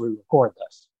 11th as we record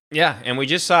this. Yeah, and we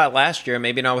just saw it last year,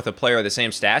 maybe not with a player of the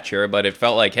same stature, but it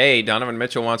felt like, hey, Donovan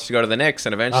Mitchell wants to go to the Knicks,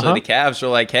 and eventually the Cavs were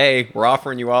like, hey, we're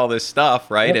offering you all this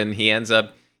stuff, right? Yep. And he ends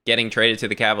up getting traded to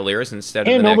the Cavaliers instead of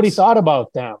the Knicks. And nobody thought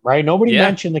about them, right? Nobody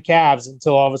mentioned the Cavs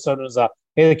until all of a sudden it was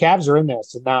hey, the Cavs are in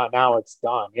this, and now it's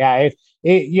done. Yeah,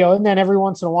 and then every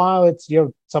once in a while, it's,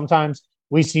 sometimes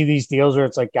we see these deals where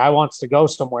it's like, guy wants to go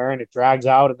somewhere, and it drags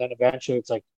out, and then eventually it's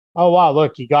like, oh, wow,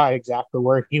 look, he got exactly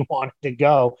where he wanted to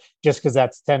go, just because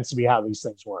that tends to be how these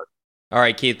things work. All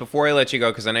right, Keith, before I let you go,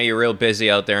 because I know you're real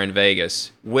busy out there in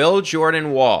Vegas, will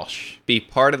Jordan Walsh be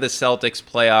part of the Celtics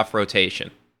playoff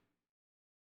rotation?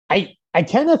 I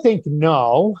tend to think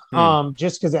no,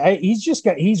 just because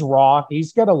he's raw.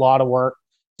 He's got a lot of work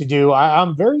to do.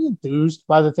 I'm very enthused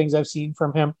by the things I've seen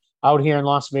from him out here in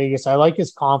Las Vegas. I like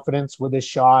his confidence with his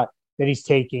shot that he's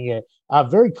taking it.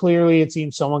 Very clearly, it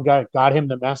seems someone got him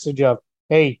the message of,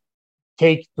 hey,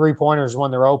 take 3-pointers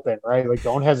when they're open, right? Like,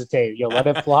 don't hesitate. Let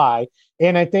it fly.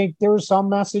 And I think there was some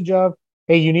message of,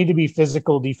 hey, you need to be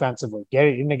physical defensively. Get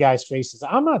it in the guys' faces.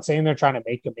 I'm not saying they're trying to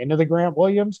make him into the Grant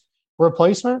Williams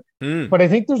replacement, but I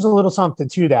think there's a little something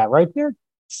to that, right? They're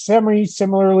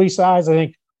similarly sized. I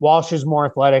think Walsh is more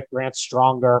athletic, Grant's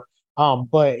stronger.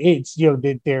 But it's,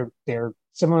 they're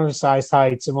similar size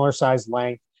height, similar size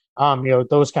length,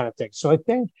 those kind of things. So I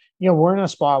think, we're in a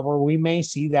spot where we may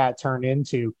see that turn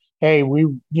into, hey,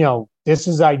 this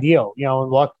is ideal.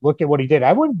 Look at what he did.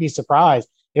 I wouldn't be surprised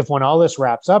if when all this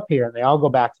wraps up here and they all go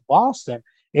back to Boston,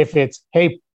 if it's,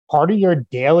 hey, part of your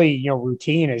daily,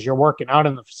 routine as you're working out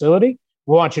in the facility,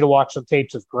 we want you to watch some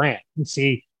tapes of Grant and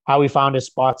see how he found his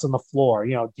spots on the floor.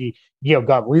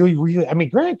 Got really, I mean,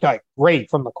 Grant got great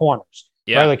from the corners.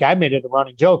 Yeah. Right? Like I made it a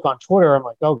running joke on Twitter. I'm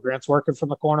like, oh, Grant's working from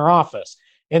the corner office.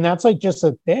 And that's like just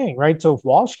a thing, right? So if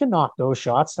Walsh can knock those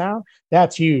shots down,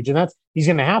 that's huge. And he's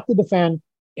going to have to defend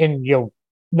and,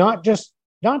 not just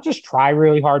try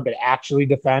really hard, but actually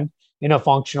defend in a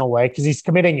functional way because he's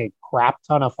committing a crap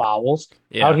ton of fouls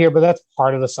out here, but that's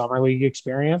part of the summer league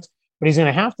experience. But he's going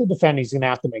to have to defend. He's going to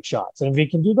have to make shots. And if he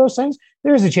can do those things,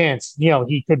 there's a chance,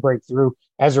 he could break through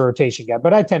as a rotation guy.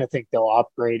 But I tend to think they'll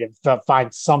upgrade and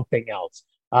find something else,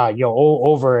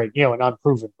 over, an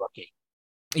unproven rookie.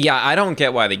 Yeah, I don't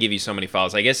get why they give you so many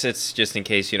fouls. I guess it's just in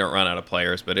case you don't run out of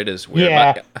players, but it is weird.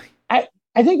 Yeah.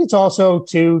 I think it's also,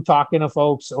 too, talking to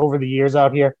folks over the years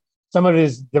out here, some of it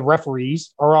is the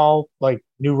referees are all like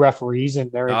new referees and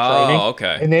they're in training.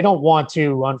 Okay. And they don't want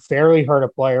to unfairly hurt a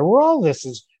player. Where all this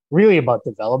is really about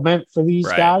development for these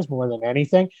guys more than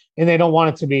anything. And they don't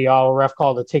want it to be, a ref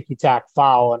called a ticky-tack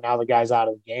foul and now the guy's out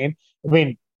of the game. I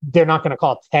mean, they're not going to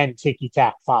call 10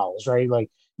 ticky-tack fouls, right? Like,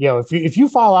 if you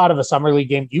foul out of a summer league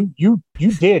game, you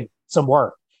did some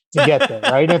work to get there,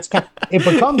 right? It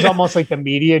becomes almost like the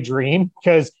media dream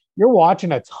because you're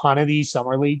watching a ton of these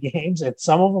summer league games and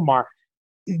some of them are,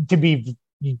 to be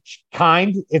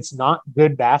kind, it's not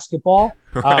good basketball.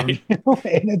 Right.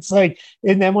 And it's like,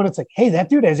 and then when it's like, hey, that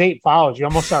dude has 8 fouls, you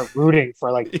almost start rooting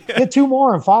for like, get 2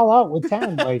 more and foul out with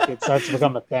 10. Like it starts to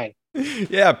become a thing.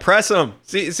 Yeah, press him.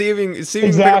 See if you can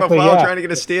Exactly, pick up a foul trying to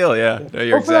get a steal. Yeah, no,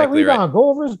 you're go for that exactly rebound. right. Go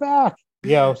over his back.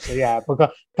 So yeah, it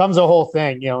becomes a whole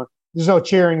thing. There's no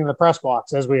cheering in the press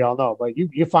box, as we all know, but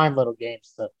you find little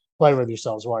games to play with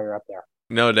yourselves while you're up there.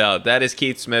 No doubt. That is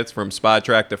Keith Smith from Spot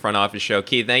Track, the front office show.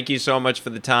 Keith, thank you so much for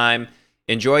the time.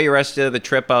 Enjoy your rest of the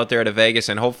trip out there to Vegas,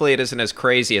 and hopefully it isn't as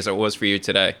crazy as it was for you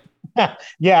today.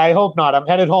 Yeah, I hope not. I'm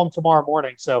headed home tomorrow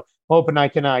morning, so hoping I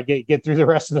can get through the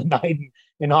rest of the night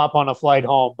and hop on a flight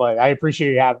home. But I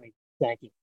appreciate you having me. Thank you.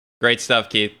 Great stuff,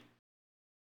 Keith.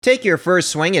 Take your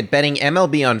first swing at betting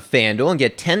MLB on FanDuel and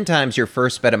get 10 times your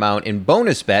first bet amount in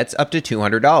bonus bets up to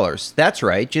 $200. That's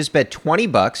right, just bet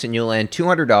 $20 and you'll land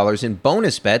 $200 in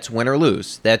bonus bets, win or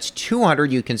lose. That's $200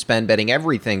 you can spend betting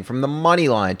everything from the money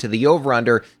line to the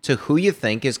over-under to who you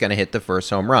think is going to hit the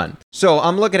first home run. So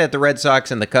I'm looking at the Red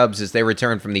Sox and the Cubs as they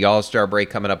return from the All-Star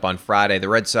break coming up on Friday. The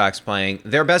Red Sox playing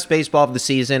their best baseball of the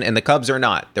season, and the Cubs are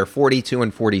not. They're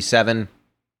 42-47.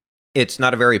 It's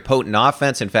not a very potent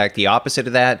offense. In fact, the opposite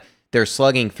of that. They're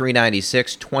slugging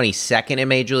 .396, 22nd in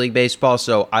Major League Baseball,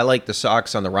 so I like the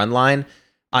Sox on the run line.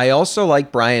 I also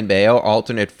like Brian Bayo,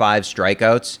 alternate 5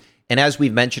 strikeouts. And as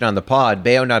we've mentioned on the pod,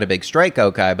 Bayo not a big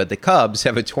strikeout guy, but the Cubs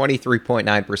have a 23.9%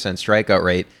 strikeout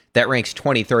rate. That ranks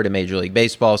 23rd in Major League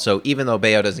Baseball, so even though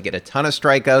Bayo doesn't get a ton of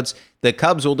strikeouts, the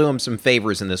Cubs will do him some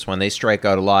favors in this one. They strike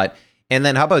out a lot. And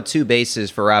then how about 2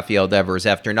 bases for Rafael Devers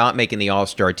after not making the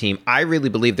All-Star team? I really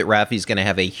believe that Rafi's going to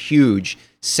have a huge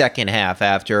second half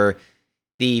after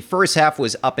the first half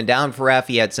was up and down for Rafi.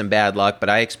 He had some bad luck, but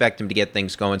I expect him to get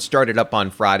things going. Started up on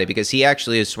Friday because he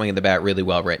actually is swinging the bat really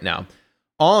well right now.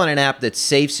 All on an app that's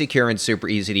safe, secure, and super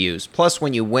easy to use. Plus,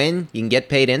 when you win, you can get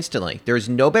paid instantly. There's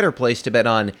no better place to bet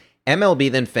on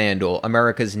MLB than FanDuel,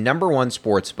 America's #1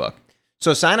 sportsbook.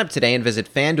 So sign up today and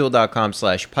visit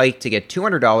FanDuel.com/Pike to get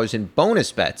 $200 in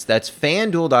bonus bets. That's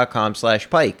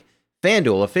FanDuel.com/Pike.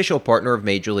 FanDuel, official partner of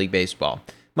Major League Baseball.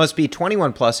 Must be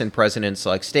 21 plus and present in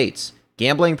select states.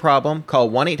 Gambling problem?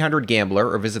 Call 1-800-GAMBLER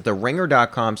or visit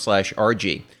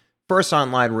theringer.com/RG. First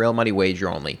online real money wager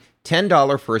only.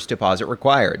 $10 first deposit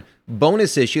required.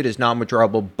 Bonus issued as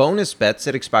non-withdrawable bonus bets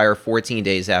that expire 14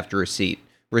 days after receipt.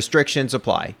 Restrictions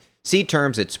apply. See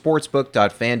terms at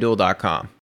sportsbook.fanduel.com.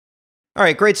 All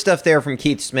right, great stuff there from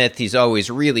Keith Smith. He's always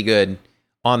really good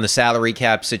on the salary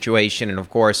cap situation. And of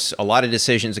course, a lot of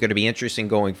decisions are going to be interesting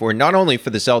going forward, not only for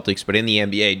the Celtics, but in the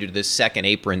NBA due to this second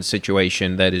apron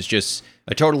situation that is just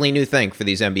a totally new thing for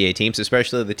these NBA teams,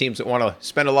 especially the teams that want to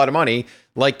spend a lot of money,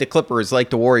 like the Clippers,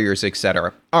 like the Warriors,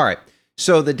 etc. All right.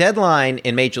 So the deadline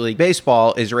in Major League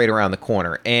Baseball is right around the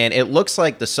corner, and it looks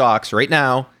like the Sox right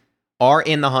now are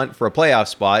in the hunt for a playoff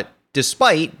spot,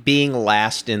 despite being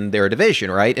last in their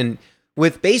division, right? And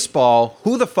with baseball,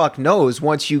 who the fuck knows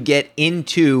once you get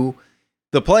into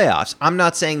the playoffs? I'm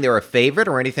not saying they're a favorite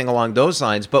or anything along those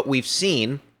lines, but we've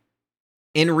seen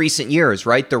in recent years,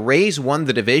 right? The Rays won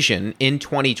the division in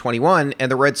 2021,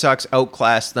 and the Red Sox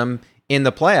outclassed them in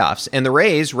the playoffs. And the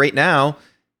Rays, right now,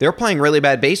 they're playing really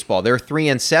bad baseball. They're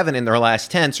 3-7 in their last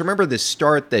 10. So remember this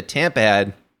start that Tampa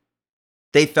had?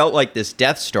 They felt like this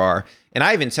Death Star. And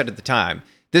I even said at the time,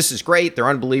 this is great, they're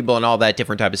unbelievable and all that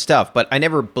different type of stuff. But I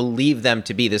never believed them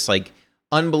to be this like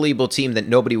unbelievable team that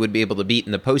nobody would be able to beat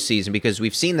in the postseason, because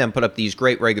we've seen them put up these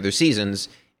great regular seasons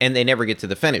and they never get to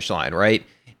the finish line, right?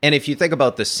 And if you think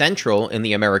about the Central in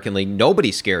the American League,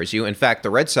 nobody scares you. In fact, the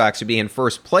Red Sox would be in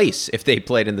first place if they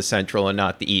played in the Central and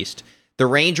not the East. The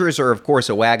Rangers are, of course,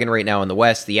 a wagon right now in the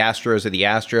West. The Astros are the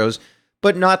Astros,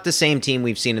 but not the same team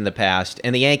we've seen in the past.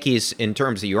 And the Yankees, in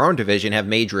terms of your own division, have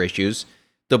major issues.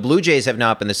 The Blue Jays have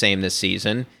not been the same this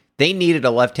season. They needed a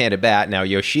left-handed bat. Now,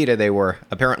 Yoshida, they were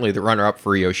apparently the runner-up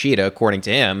for Yoshida, according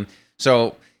to him.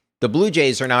 So the Blue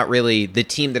Jays are not really the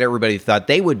team that everybody thought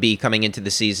they would be coming into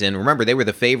the season. Remember, they were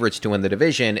the favorites to win the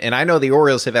division. And I know the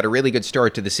Orioles have had a really good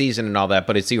start to the season and all that,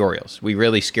 but it's the Orioles. We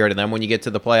really scared of them when you get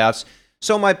to the playoffs.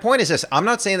 So my point is this. I'm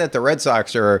not saying that the Red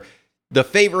Sox are the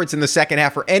favorites in the second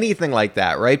half or anything like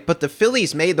that, right? But the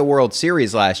Phillies made the World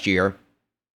Series last year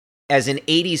as an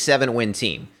 87-win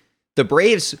team. The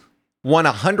Braves won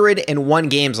 101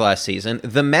 games last season.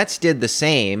 The Mets did the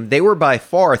same. They were by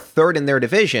far third in their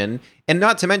division. And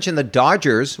not to mention the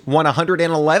Dodgers won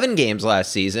 111 games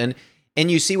last season. And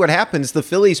you see what happens. The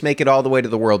Phillies make it all the way to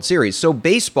the World Series. So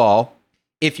baseball,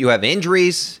 if you have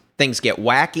injuries, things get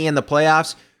wacky in the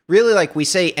playoffs, really, like we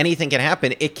say, anything can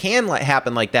happen. It can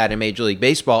happen like that in Major League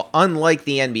Baseball, unlike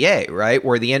the NBA, right?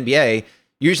 Where the NBA,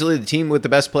 usually the team with the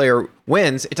best player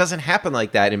wins. It doesn't happen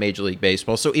like that in Major League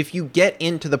Baseball. So if you get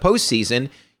into the postseason,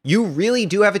 you really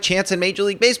do have a chance in Major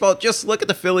League Baseball. Just look at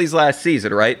the Phillies last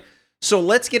season, right? So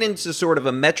let's get into sort of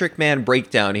a metric man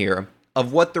breakdown here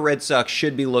of what the Red Sox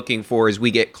should be looking for as we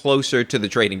get closer to the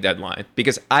trading deadline,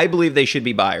 because I believe they should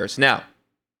be buyers. Now,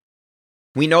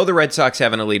 we know the Red Sox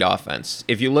have an elite offense.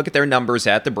 If you look at their numbers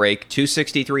at the break,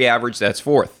 263 average, that's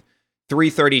fourth.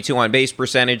 332 on base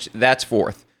percentage, that's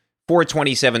fourth.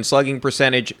 427 slugging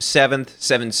percentage, seventh.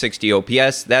 760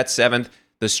 OPS, that's seventh.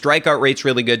 The strikeout rate's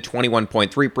really good,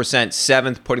 21.3%,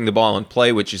 seventh, putting the ball in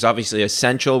play, which is obviously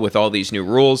essential with all these new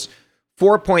rules.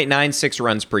 4.96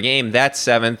 runs per game, that's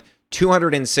seventh.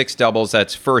 206 doubles,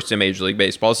 that's first in Major League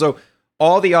Baseball. So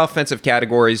all the offensive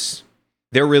categories,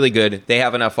 they're really good. They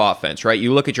have enough offense, right?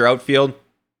 You look at your outfield,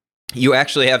 you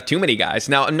actually have too many guys.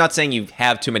 Now, I'm not saying you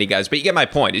have too many guys, but you get my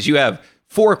point, is you have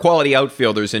four quality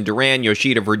outfielders in Duran,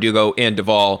 Yoshida, Verdugo, and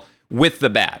Duvall with the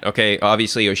bat, okay?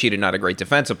 Obviously, Yoshida not a great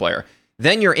defensive player.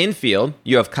 Then your infield,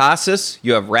 you have Casas,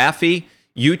 you have Rafi,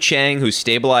 Yu Chang, who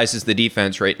stabilizes the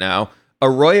defense right now,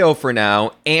 Arroyo for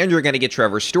now, and you're going to get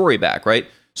Trevor Story back, right?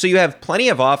 So you have plenty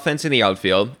of offense in the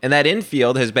outfield, and that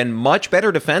infield has been much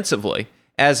better defensively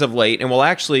as of late, and will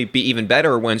actually be even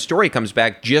better when Story comes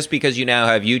back, just because you now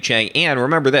have Yu Chang. And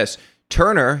remember this,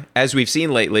 Turner, as we've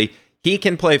seen lately, he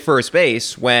can play first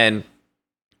base when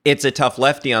it's a tough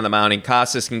lefty on the mound and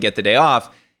Casas can get the day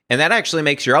off. And that actually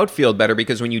makes your outfield better,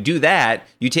 because when you do that,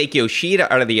 you take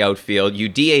Yoshida out of the outfield, you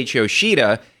DH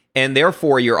Yoshida, and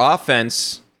therefore your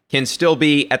offense can still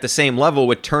be at the same level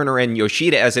with Turner and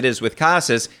Yoshida as it is with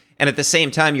Casas. And at the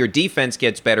same time, your defense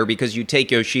gets better because you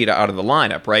take Yoshida out of the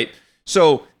lineup, right?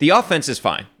 So the offense is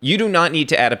fine. You do not need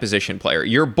to add a position player.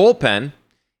 Your bullpen,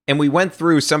 and we went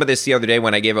through some of this the other day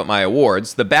when I gave out my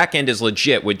awards, the back end is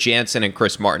legit with Jansen and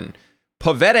Chris Martin.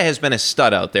 Pivetta has been a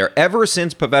stud out there. Ever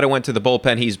since Pivetta went to the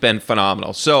bullpen, he's been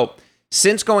phenomenal. So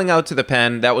since going out to the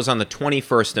pen, that was on the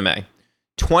 21st of May.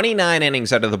 29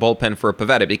 innings out of the bullpen for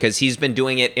Pivetta, because he's been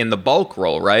doing it in the bulk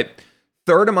role, right?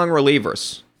 Third among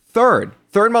relievers. Third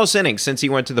most innings since he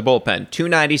went to the bullpen.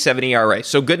 2.97 ERA.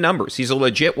 So good numbers. He's a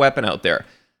legit weapon out there.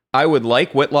 I would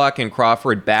like Whitlock and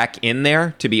Crawford back in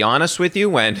there, to be honest with you,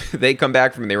 when they come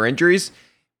back from their injuries.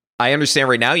 I understand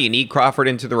right now you need Crawford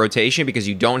into the rotation because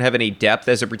you don't have any depth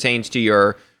as it pertains to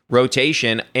your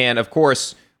rotation. And of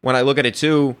course, when I look at it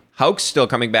too, Houck's still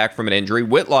coming back from an injury.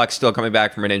 Whitlock's still coming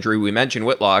back from an injury. We mentioned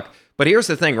Whitlock. But here's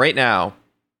the thing right now.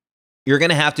 You're going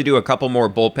to have to do a couple more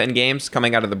bullpen games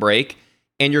coming out of the break.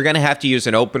 and you're going to have to use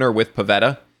an opener with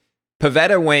Pivetta.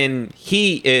 Pivetta, when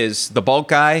he is the bulk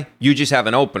guy, you just have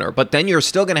an opener. But then you're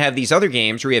still going to have these other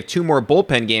games where you have 2 more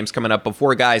bullpen games coming up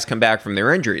before guys come back from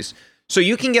their injuries. So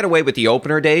you can get away with the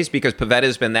opener days because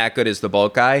Pivetta's been that good as the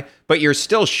bulk guy, but you're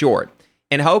still short.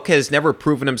 And Houck has never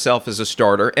proven himself as a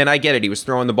starter. And I get it, he was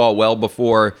throwing the ball well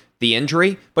before the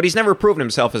injury, but he's never proven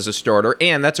himself as a starter.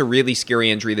 And that's a really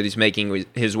scary injury that he's making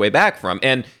his way back from.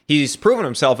 And he's proven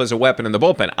himself as a weapon in the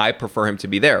bullpen. I prefer him to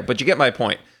be there, but you get my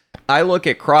point. I look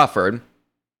at Crawford,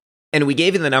 and we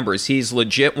gave you the numbers. He's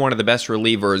legit one of the best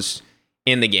relievers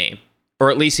in the game, or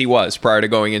at least he was prior to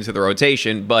going into the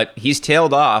rotation, but he's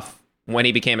tailed off when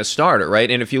he became a starter,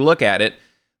 right? And if you look at it,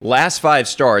 last 5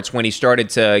 starts, when he started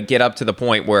to get up to the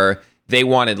point where they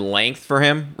wanted length for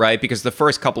him, right? Because the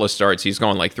first couple of starts, he's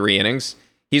going like 3 innings.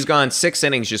 He's gone 6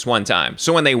 innings just one time.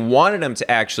 So when they wanted him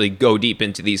to actually go deep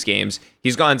into these games,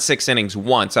 he's gone 6 innings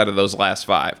once out of those last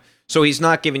 5. So he's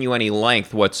not giving you any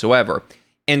length whatsoever.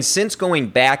 And since going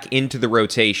back into the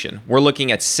rotation, we're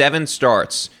looking at 7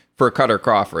 starts for Cutter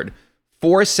Crawford.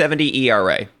 4.70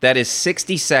 ERA. That is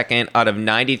 62nd out of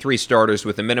 93 starters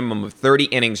with a minimum of 30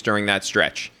 innings during that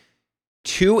stretch.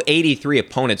 283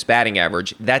 opponents batting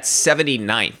average. That's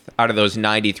 79th out of those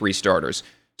 93 starters.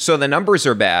 So the numbers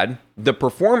are bad, the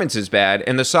performance is bad,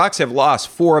 and the Sox have lost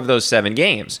 4 of those 7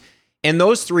 games. And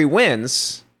those 3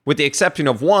 wins, with the exception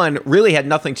of one, really had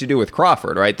nothing to do with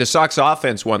Crawford, right? The Sox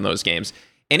offense won those games.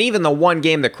 And even the one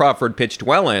game that Crawford pitched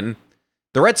well in,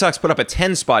 the Red Sox put up a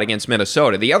 10 spot against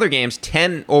Minnesota. The other games,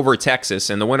 10 over Texas.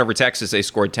 In the win over Texas, they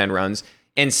scored 10 runs,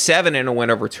 and 7 in a win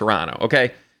over Toronto,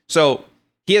 okay? So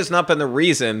he has not been the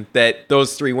reason that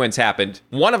those 3 wins happened.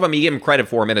 One of them, you give him credit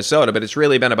for, Minnesota, but it's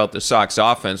really been about the Sox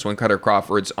offense when Cutter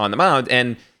Crawford's on the mound.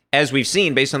 And as we've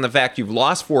seen, based on the fact you've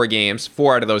lost 4 games,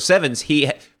 4 out of those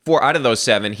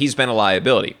 7, he's been a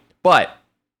liability. But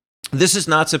this is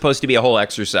not supposed to be a whole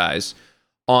exercise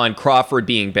on Crawford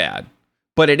being bad.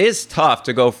 But it is tough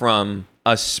to go from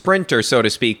a sprinter, so to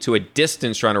speak, to a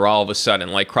distance runner all of a sudden,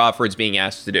 like Crawford's being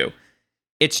asked to do.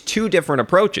 It's 2 different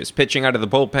approaches, pitching out of the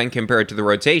bullpen compared to the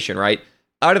rotation, right?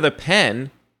 Out of the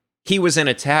pen, he was in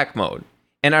attack mode.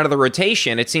 And out of the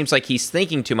rotation, it seems like he's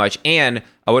thinking too much. And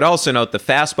I would also note the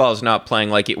fastball is not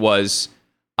playing like it was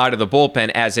out of the bullpen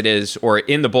as it is, or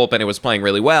in the bullpen it was playing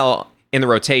really well. In the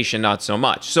rotation, not so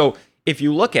much. So if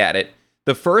you look at it,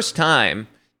 the first time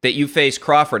that you face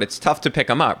Crawford, it's tough to pick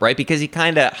him up, right? Because he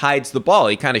kind of hides the ball.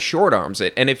 He kind of short arms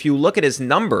it. And if you look at his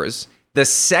numbers, the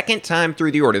second time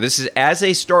through the order, this is as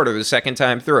a starter the second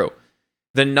time through,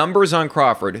 the numbers on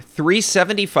Crawford,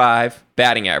 375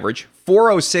 batting average,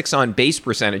 406 on base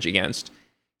percentage against,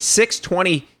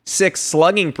 626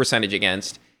 slugging percentage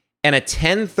against, and a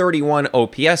 1031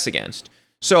 OPS against.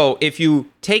 So if you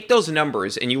take those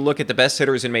numbers and you look at the best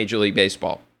hitters in Major League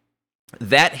Baseball,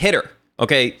 that hitter,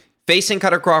 okay, facing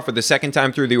Cutter Crawford the second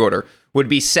time through the order, would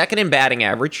be second in batting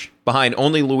average behind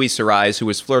only Luis Ariz, who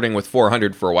was flirting with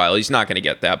 400 for a while. He's not going to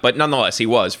get that, but nonetheless, he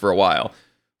was for a while.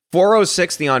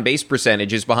 406, the on-base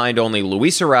percentage, is behind only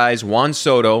Luis Ariz, Juan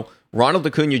Soto, Ronald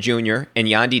Acuna Jr., and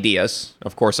Yandy Diaz.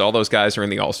 Of course, all those guys are in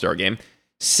the All-Star game.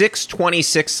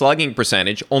 626 slugging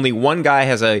percentage. Only one guy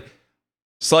has a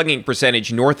slugging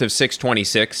percentage north of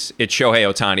 626. It's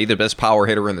Shohei Ohtani, the best power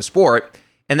hitter in the sport.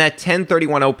 And that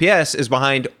 1031 OPS is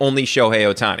behind only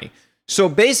Shohei Ohtani. So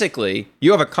basically,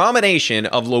 you have a combination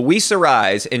of Luis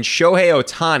Ariz and Shohei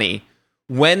Ohtani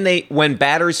when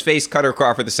batters face Cutter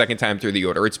Crawford the second time through the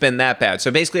order. It's been that bad.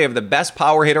 So basically, you have the best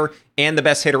power hitter and the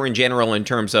best hitter in general in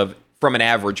terms of from an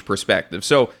average perspective.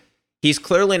 So he's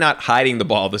clearly not hiding the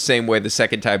ball the same way the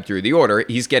second time through the order.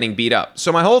 He's getting beat up.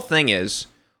 So my whole thing is,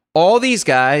 all these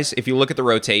guys, if you look at the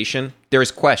rotation,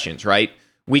 there's questions, right?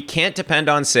 We can't depend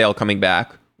on Sale coming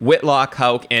back. Whitlock,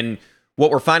 Houck, and what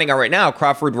we're finding out right now,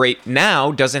 Crawford right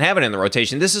now doesn't have it in the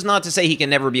rotation. This is not to say he can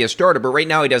never be a starter, but right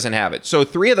now he doesn't have it. So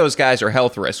 3 of those guys are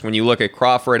health risks when you look at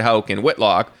Crawford, Houck, and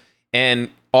Whitlock. And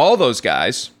all those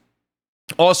guys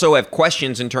also have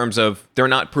questions in terms of they're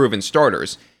not proven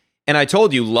starters. And I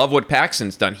told you, love what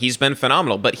Paxton's done. He's been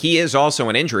phenomenal, but he is also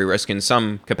an injury risk in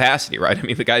some capacity, right? I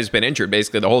mean, the guy's been injured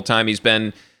basically the whole time he's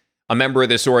been a member of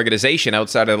this organization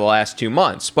outside of the last 2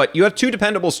 months. But you have 2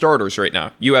 dependable starters right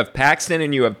now. You have Paxton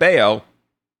and you have Bayo.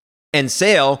 And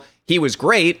Sale, he was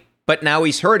great, but now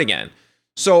he's hurt again.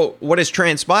 So what has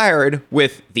transpired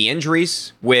with the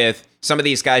injuries, with some of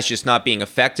these guys just not being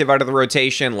effective out of the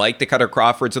rotation, like the Cutter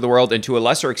Crawfords of the world, and to a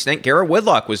lesser extent, Garrett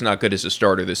Whitlock was not good as a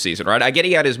starter this season, right? I get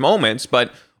he had his moments,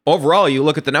 but overall, you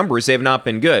look at the numbers, they've not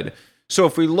been good. So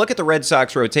if we look at the Red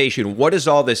Sox rotation, what has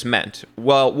all this meant?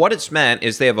 Well, what it's meant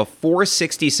is they have a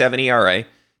 4.67 ERA.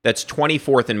 That's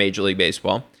 24th in Major League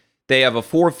Baseball. They have a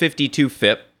 452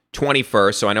 FIP,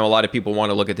 21st. So I know a lot of people want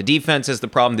to look at the defense as the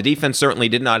problem. The defense certainly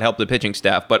did not help the pitching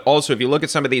staff. But also, if you look at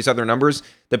some of these other numbers,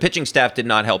 the pitching staff did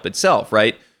not help itself,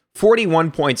 right?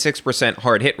 41.6%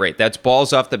 hard hit rate. That's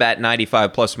balls off the bat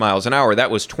 95 plus miles an hour. That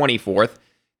was 24th.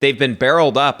 They've been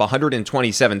barreled up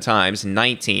 127 times,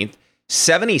 19th.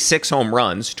 76 home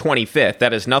runs, 25th.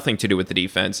 That has nothing to do with the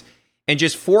defense. And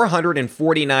just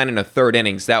 449 and a third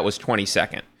innings. That was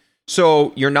 22nd.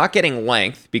 So you're not getting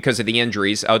length because of the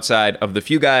injuries outside of the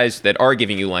few guys that are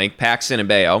giving you length, Paxton and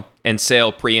Bayo, and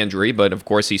Sale pre-injury, but of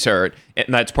course he's hurt.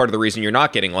 And that's part of the reason you're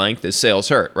not getting length is Sale's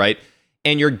hurt, right?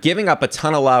 And you're giving up a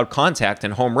ton of loud contact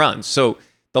and home runs. So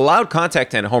the loud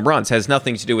contact and home runs has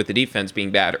nothing to do with the defense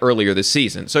being bad earlier this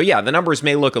season. So yeah, the numbers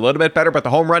may look a little bit better, but the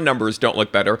home run numbers don't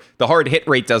look better. The hard hit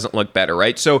rate doesn't look better,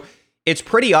 right? So it's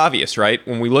pretty obvious, right,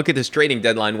 when we look at this trading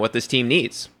deadline, what this team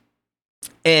needs.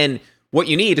 And what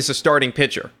you need is a starting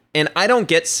pitcher. And I don't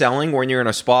get selling when you're in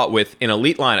a spot with an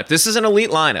elite lineup. This is an elite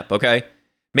lineup, okay?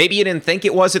 Maybe you didn't think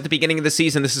it was at the beginning of the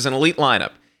season. This is an elite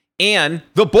lineup. And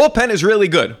the bullpen is really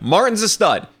good. Martin's a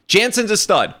stud. Jansen's a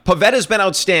stud. Pavetta's been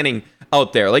outstanding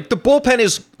out there. Like, the bullpen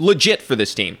is legit for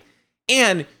this team.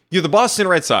 And you're the Boston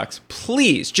Red Sox.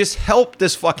 Please, just help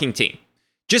this fucking team.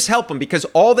 Just help them, because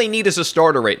all they need is a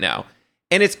starter right now.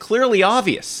 And it's clearly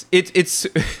obvious. It's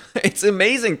it's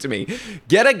amazing to me.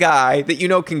 Get a guy that you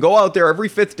know can go out there every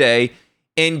fifth day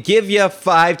and give you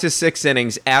 5 to 6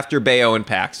 innings after Bayo and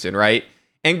Paxton, right?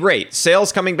 And great,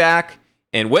 Sale's coming back,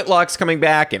 and Whitlock's coming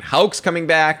back, and Houck's coming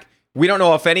back. We don't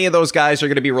know if any of those guys are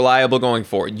going to be reliable going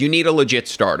forward. You need a legit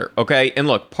starter, okay? And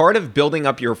look, part of building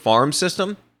up your farm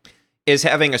system is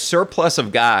having a surplus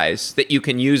of guys that you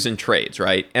can use in trades,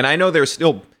 right? And I know they're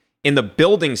still in the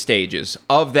building stages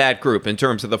of that group in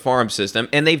terms of the farm system.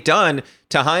 And they've done,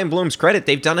 to Chaim Bloom's credit,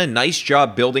 they've done a nice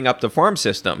job building up the farm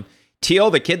system. Teal,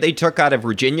 the kid they took out of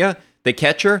Virginia, the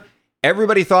catcher,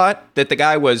 everybody thought that the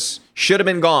guy should have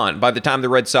been gone by the time the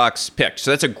Red Sox picked.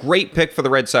 So that's a great pick for the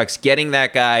Red Sox, getting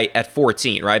that guy at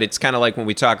 14, right? It's kind of like when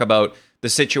we talk about the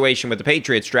situation with the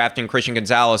Patriots drafting Christian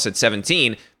Gonzalez at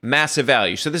 17, massive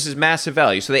value. So this is massive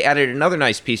value. So they added another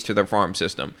nice piece to their farm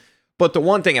system. But the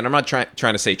one thing, and I'm not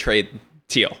trying to say trade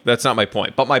Teal. That's not my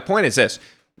point. But my point is this.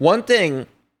 One thing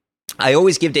I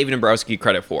always give David Dombrowski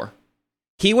credit for.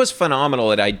 He was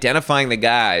phenomenal at identifying the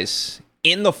guys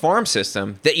in the farm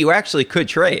system that you actually could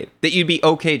trade, that you'd be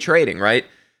okay trading, right?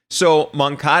 So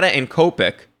Moncada and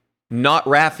Kopech, not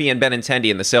Rafi and Benintendi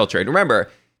in the Sale trade.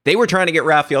 Remember, they were trying to get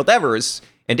Rafael Devers,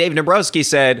 and David Dombrowski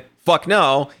said, fuck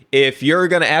no, if you're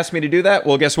going to ask me to do that,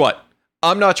 well, guess what?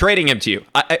 I'm not trading him to you.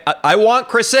 I want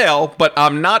Chris Sale, but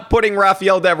I'm not putting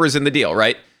Rafael Devers in the deal,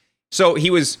 right? So he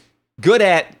was good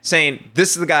at saying,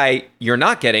 this is the guy you're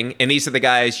not getting, and these are the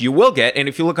guys you will get. And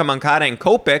if you look at Moncada and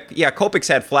Kopech, yeah, Kopech's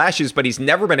had flashes, but he's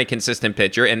never been a consistent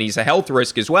pitcher, and he's a health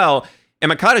risk as well. And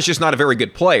Moncada's just not a very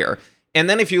good player. And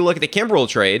then if you look at the Kimbrel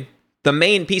trade, the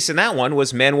main piece in that one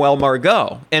was Manuel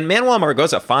Margot. And Manuel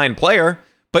Margot's a fine player,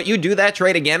 but you do that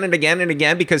trade again and again and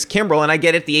again because Kimbrel, and I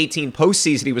get it, the 18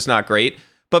 postseason, he was not great.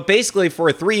 But basically, for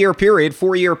a 4-year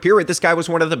period, this guy was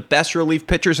one of the best relief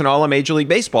pitchers in all of Major League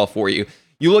Baseball for you.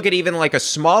 You look at even like a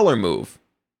smaller move.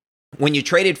 When you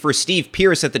traded for Steve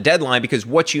Pearce at the deadline because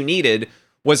what you needed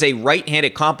was a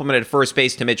right-handed complement at first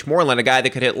base to Mitch Moreland, a guy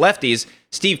that could hit lefties.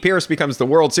 Steve Pearce becomes the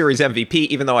World Series MVP,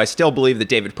 even though I still believe that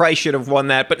David Price should have won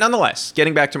that. But nonetheless,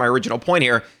 getting back to my original point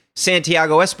here,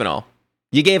 Santiago Espinal.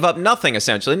 You gave up nothing,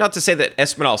 essentially. Not to say that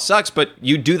Espinal sucks, but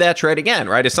you do that trade again,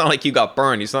 right? It's not like you got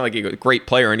burned. It's not like you're a great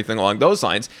player or anything along those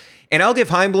lines. And I'll give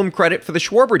Chaim Bloom credit for the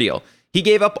Schwarber deal. He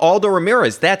gave up Aldo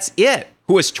Ramirez. That's it.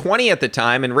 Who was 20 at the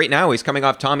time, and right now he's coming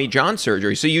off Tommy John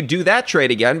surgery. So you do that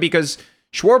trade again because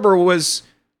Schwarber was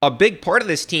a big part of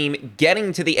this team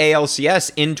getting to the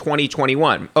ALCS in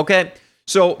 2021. Okay?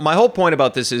 So my whole point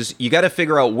about this is you got to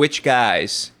figure out which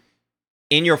guys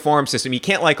in your farm system. You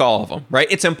can't like all of them, right?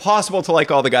 It's impossible to like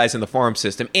all the guys in the farm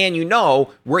system, and you know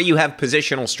where you have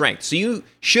positional strength. So you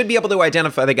should be able to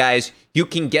identify the guys you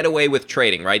can get away with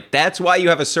trading, right? That's why you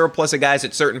have a surplus of guys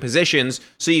at certain positions,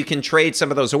 so you can trade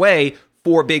some of those away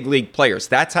for big league players.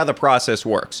 That's how the process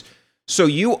works. So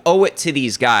you owe it to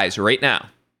these guys right now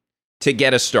to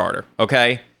get a starter,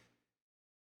 okay?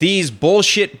 These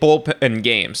bullshit bullpen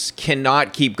games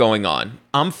cannot keep going on.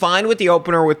 I'm fine with the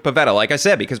opener with Pivetta, like I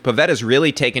said, because Pivetta's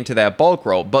really taken to that bulk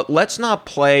role. But let's not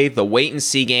play the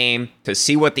wait-and-see game to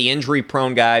see what the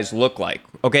injury-prone guys look like,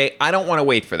 okay? I don't want to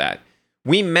wait for that.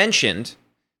 We mentioned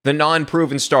the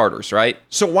non-proven starters, right?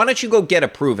 So why don't you go get a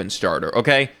proven starter,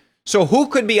 okay? So who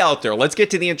could be out there? Let's get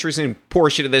to the interesting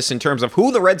portion of this in terms of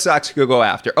who the Red Sox could go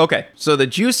after. Okay, so the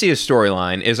juiciest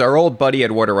storyline is our old buddy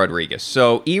Eduardo Rodriguez.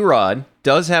 So Erod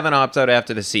does have an opt-out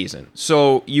after the season.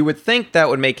 So you would think that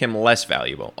would make him less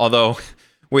valuable. Although,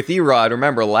 with Erod,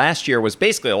 remember, last year was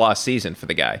basically a lost season for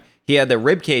the guy. He had the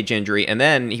ribcage injury, and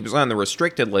then he was on the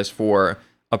restricted list for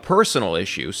a personal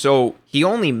issue. So he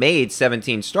only made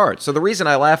 17 starts. So the reason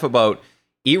I laugh about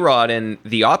Erod and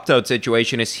the opt-out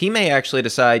situation is he may actually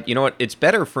decide, you know what, it's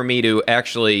better for me to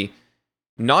actually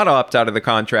not opt out of the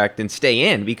contract and stay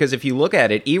in. Because if you look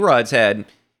at it, Erod's had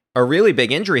a really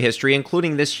big injury history,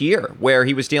 including this year, where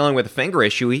he was dealing with a finger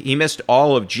issue. He missed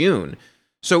all of June.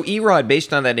 So Erod,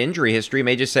 based on that injury history,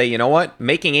 may just say, you know what,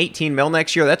 making 18 mil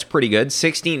next year, that's pretty good.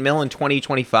 16 mil in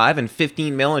 2025 and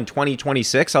 15 mil in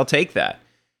 2026, I'll take that.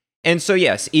 And so,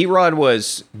 yes, Erod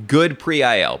was good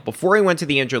pre-IL. Before he went to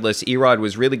the injured list, Erod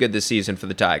was really good this season for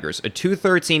the Tigers. A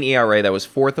 2.13 ERA that was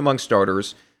fourth among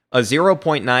starters, a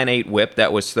 0.98 whip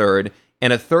that was third,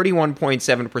 and a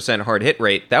 31.7% hard hit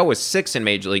rate. That was sixth in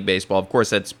Major League Baseball. Of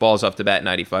course, that's balls off the bat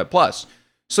 95 plus.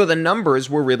 So the numbers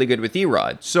were really good with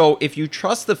Erod. So if you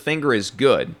trust the finger is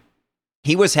good,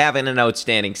 he was having an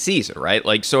outstanding season, right?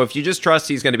 Like, so if you just trust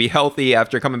he's going to be healthy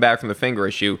after coming back from the finger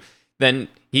issue, then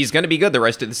he's going to be good the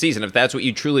rest of the season, if that's what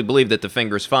you truly believe, that the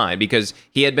finger's fine, because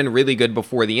he had been really good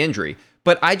before the injury.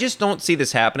 But I just don't see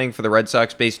this happening for the Red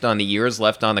Sox based on the years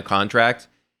left on the contract.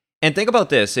 And think about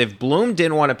this. If Bloom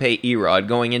didn't want to pay Erod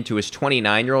going into his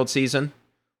 29-year-old season,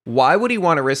 why would he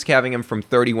want to risk having him from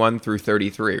 31 through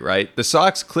 33, right? The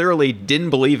Sox clearly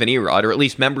didn't believe in Erod, or at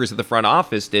least members of the front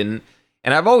office didn't.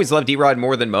 And I've always loved Erod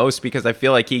more than most because I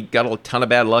feel like he got a ton of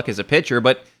bad luck as a pitcher,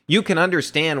 but you can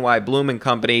understand why Bloom and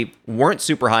company weren't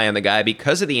super high on the guy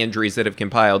because of the injuries that have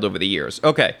compiled over the years.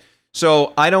 Okay,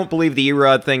 so I don't believe the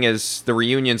Erod thing is the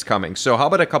reunion's coming. So how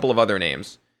about a couple of other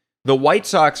names? The White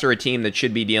Sox are a team that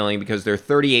should be dealing because they're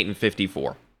 38 and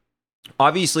 54.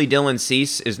 Obviously, Dylan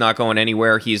Cease is not going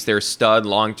anywhere. He's their stud,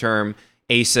 long-term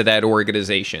ace of that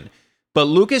organization. But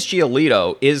Lucas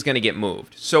Giolito is going to get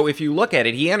moved. So if you look at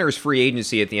it, he enters free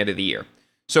agency at the end of the year.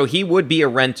 So he would be a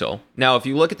rental. Now, if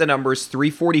you look at the numbers,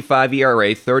 3.45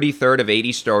 ERA, 33rd of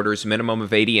 80 starters, minimum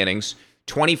of 80 innings,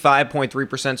 25.3%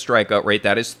 strikeout rate,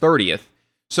 that is 30th.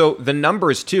 So the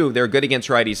numbers, too, they're good against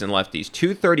righties and lefties.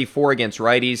 234 against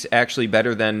righties, actually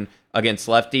better than against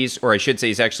lefties, or I should say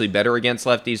he's actually better against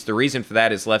lefties. The reason for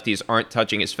that is lefties aren't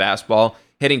touching his fastball,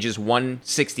 hitting just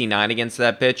 169 against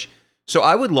that pitch. So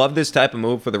I would love this type of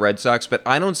move for the Red Sox, but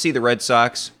I don't see the Red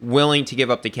Sox willing to give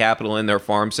up the capital in their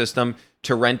farm system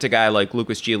to rent a guy like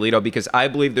Lucas Giolito, because I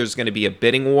believe there's going to be a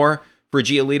bidding war for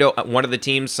Giolito. One of the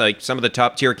teams, like some of the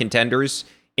top-tier contenders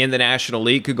in the National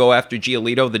League, could go after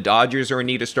Giolito. The Dodgers are in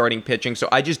need of starting pitching, so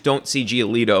I just don't see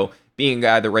Giolito being a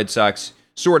guy the Red Sox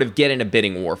sort of get in a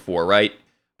bidding war for, right?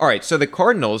 All right, so the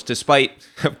Cardinals, despite,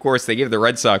 of course, they give the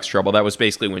Red Sox trouble. That was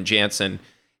basically when Jansen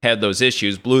had those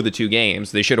issues, blew the two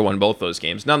games. They should have won both those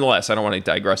games. Nonetheless, I don't want to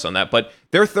digress on that, but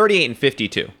they're 38 and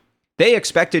 52. They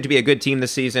expected to be a good team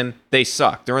this season. They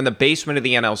suck. They're in the basement of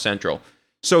the NL Central.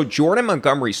 So Jordan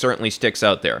Montgomery certainly sticks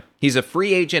out there. He's a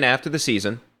free agent after the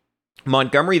season.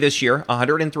 Montgomery this year,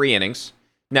 103 innings.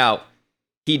 Now,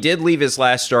 he did leave his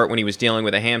last start when he was dealing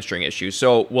with a hamstring issue,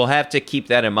 so we'll have to keep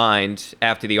that in mind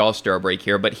after the All-Star break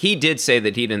here, but he did say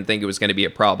that he didn't think it was going to be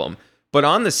a problem. But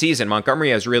on the season,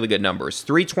 Montgomery has really good numbers.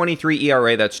 3.23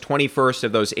 ERA, that's 21st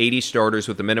of those 80 starters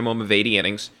with a minimum of 80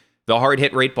 innings. The hard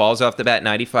hit rate, balls off the bat,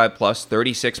 95 plus,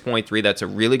 36.3. That's a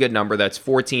really good number. That's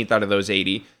 14th out of those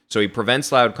 80. So he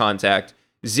prevents loud contact.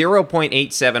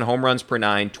 0.87 home runs per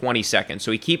 9, 22nd.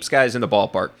 So he keeps guys in the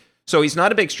ballpark. So he's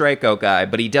not a big strikeout guy,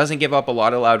 but he doesn't give up a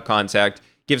lot of loud contact.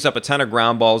 Gives up a ton of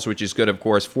ground balls, which is good, of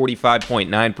course.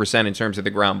 45.9% in terms of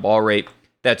the ground ball rate.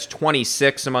 That's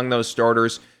 26 among those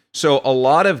starters. So a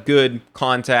lot of good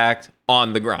contact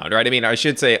on the ground, right? I mean, I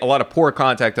should say a lot of poor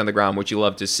contact on the ground, which you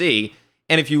love to see.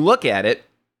 And if you look at it,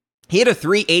 he had a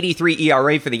 3.83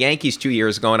 ERA for the Yankees 2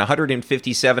 years ago in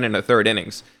 157 and a third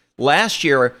innings. Last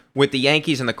year with the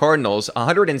Yankees and the Cardinals,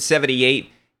 178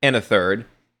 and a third.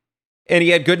 And he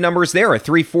had good numbers there, a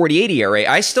 3.48 ERA.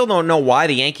 I still don't know why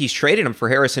the Yankees traded him for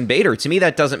Harrison Bader. To me,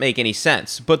 that doesn't make any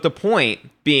sense. But the point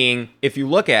being, if you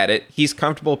look at it, he's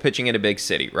comfortable pitching in a big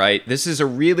city, right? This is a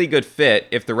really good fit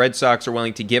if the Red Sox are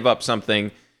willing to give up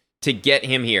something to get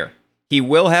him here. He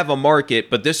will have a market,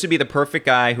 but this would be the perfect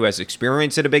guy who has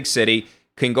experience in a big city,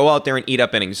 can go out there and eat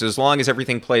up innings as long as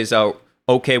everything plays out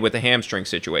okay with the hamstring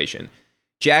situation.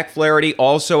 Jack Flaherty,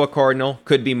 also a Cardinal,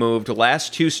 could be moved.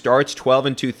 Last two starts, 12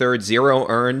 and 2/3, 0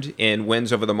 earned in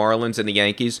wins over the Marlins and the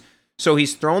Yankees. So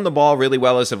he's thrown the ball really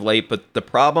well as of late, but the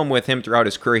problem with him throughout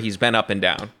his career, he's been up and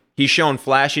down. He's shown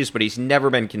flashes, but he's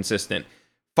never been consistent.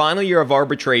 Final year of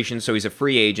arbitration, so he's a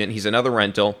free agent. He's another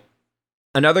rental.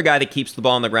 Another guy that keeps the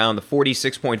ball on the ground, the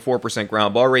 46.4%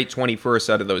 ground ball rate, 21st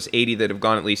out of those 80 that have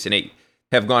gone at least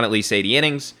 80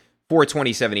 innings.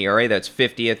 4.27 ERA, that's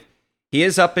 50th. He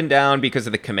is up and down because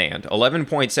of the command.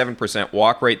 11.7%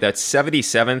 walk rate, that's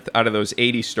 77th out of those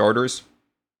 80 starters.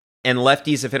 And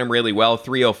lefties have hit him really well,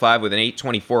 305 with an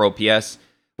 824 OPS.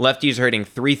 Lefties are hitting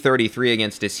 333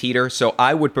 against his heater. So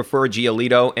I would prefer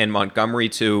Giolito and Montgomery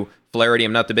to Flaherty.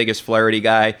 I'm not the biggest Flaherty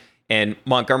guy, and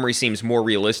Montgomery seems more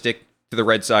realistic to the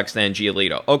Red Sox than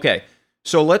Giolito. Okay,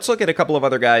 so let's look at a couple of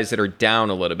other guys that are down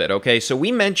a little bit, okay? So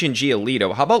we mentioned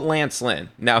Giolito. How about Lance Lynn?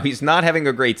 Now, he's not having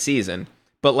a great season,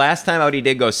 but last time out he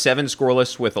did go 7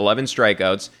 scoreless with 11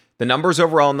 strikeouts. The numbers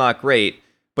overall not great,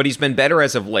 but he's been better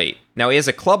as of late. Now, he has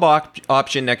a club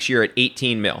option next year at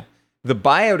 $18 million. The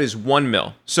buyout is $1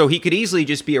 million, so he could easily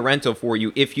just be a rental for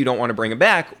you if you don't want to bring him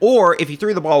back, or if he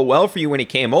threw the ball well for you when he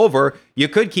came over, you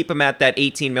could keep him at that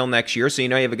 $18 million next year, so you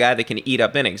know you have a guy that can eat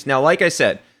up innings. Now, like I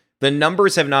said, the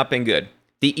numbers have not been good.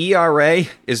 The ERA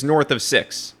is north of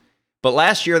 6, but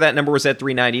last year that number was at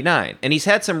 3.99, and he's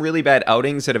had some really bad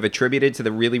outings that have attributed to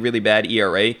the really, really bad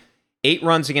ERA. 8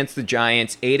 runs against the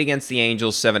Giants, 8 against the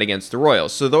Angels, 7 against the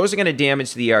Royals. So those are going to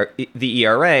damage the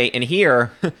ERA, and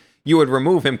here you would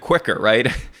remove him quicker, right?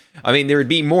 I mean, there would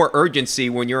be more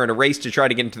urgency when you're in a race to try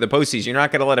to get into the postseason. You're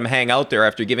not going to let him hang out there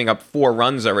after giving up 4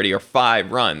 runs already or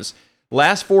 5 runs.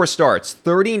 Last 4 starts,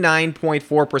 39.4%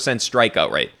 strikeout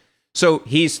rate. So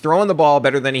he's throwing the ball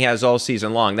better than he has all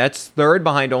season long. That's third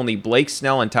behind only Blake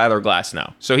Snell and Tyler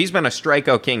Glasnow. So he's been a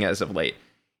strikeout king as of late.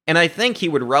 And I think he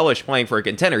would relish playing for a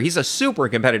contender. He's a super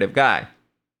competitive guy.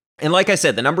 And like I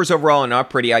said, the numbers overall are not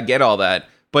pretty. I get all that.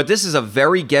 But this is a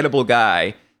very gettable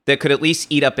guy that could at least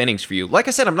eat up innings for you. Like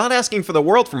I said, I'm not asking for the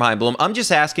world from Heimblum. I'm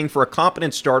just asking for a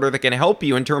competent starter that can help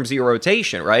you in terms of your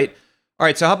rotation, right? All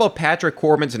right, so how about Patrick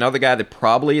Corbin's another guy that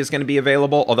probably is going to be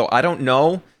available, although I don't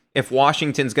know if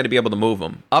Washington's going to be able to move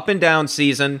him. Up and down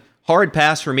season, hard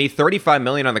pass for me, $35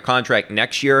 million on the contract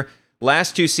next year.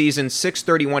 Last 2 seasons,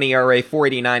 6.31 ERA,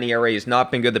 4.89 ERA has not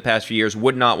been good the past few years.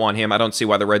 Would not want him. I don't see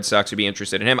why the Red Sox would be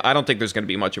interested in him. I don't think there's going to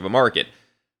be much of a market.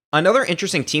 Another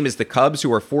interesting team is the Cubs,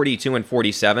 who are 42 and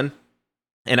 47.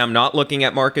 And I'm not looking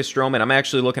at Marcus Stroman. I'm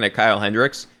actually looking at Kyle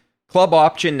Hendricks. Club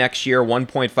option next year,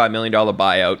 $1.5 million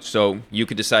buyout. So you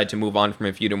could decide to move on from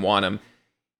him if you didn't want him.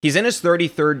 He's in his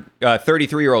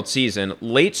 33-year-old season.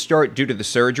 Late start due to the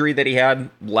surgery that he had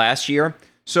last year.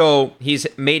 So he's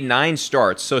made 9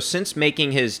 starts. So since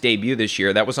making his debut this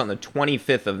year, that was on the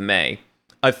 25th of May,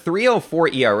 a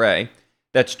 3.04 ERA.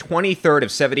 That's 23rd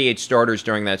of 78 starters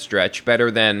during that stretch. Better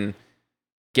than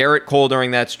Garrett Cole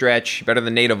during that stretch. Better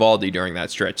than Nate Eovaldi during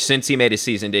that stretch since he made his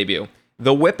season debut.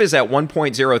 The whip is at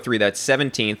 1.03. That's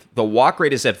 17th. The walk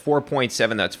rate is at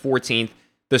 4.7. That's 14th.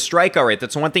 The strikeout rate,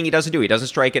 that's one thing he doesn't do. He doesn't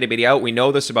strike anybody out. We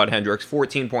know this about Hendricks.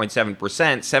 14.7%.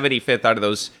 75th out of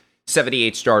those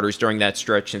 78 starters during that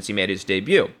stretch since he made his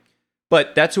debut.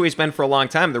 But that's who he's been for a long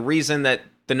time. The reason that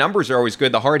the numbers are always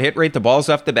good, the hard hit rate, the balls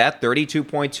off the bat,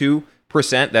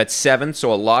 32.2%. That's 7th,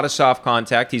 so a lot of soft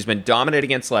contact. He's been dominant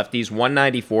against lefties,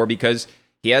 194, because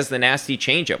he has the nasty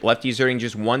changeup. Lefties are hitting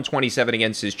just 127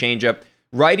 against his changeup.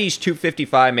 Righties,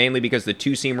 255, mainly because the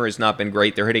two-seamer has not been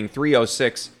great. They're hitting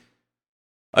 306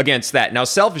 against that. Now,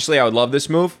 selfishly, I would love this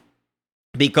move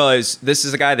because this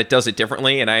is a guy that does it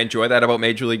differently, and I enjoy that about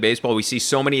Major League Baseball. We see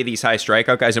so many of these high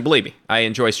strikeout guys, and believe me, I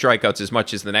enjoy strikeouts as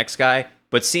much as the next guy,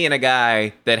 but seeing a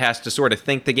guy that has to sort of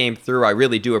think the game through, I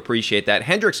really do appreciate that.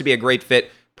 Hendricks would be a great fit.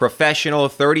 Professional,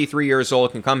 33 years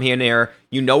old, can come here and there.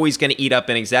 You know he's going to eat up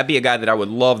innings. That'd be a guy that I would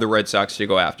love the Red Sox to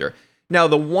go after. Now,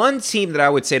 the one team that I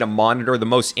would say to monitor, the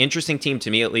most interesting team to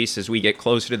me at least as we get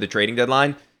closer to the trading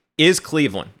deadline, is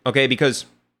Cleveland, okay? Because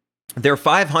they're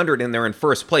 500 and they're in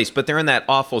first place, but they're in that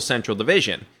awful Central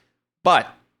Division. But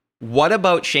what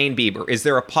about Shane Bieber? Is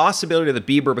there a possibility that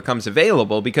Bieber becomes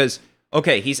available? Because,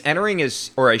 okay, he's entering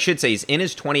his, or I should say he's in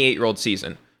his 28-year-old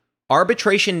season.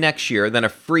 Arbitration next year, then a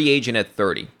free agent at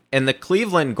 30. And the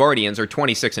Cleveland Guardians are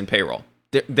 26 in payroll.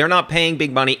 They're not paying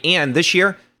big money, and this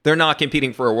year, they're not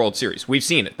competing for a World Series. We've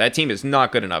seen it. That team is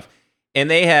not good enough. And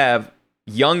they have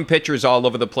young pitchers all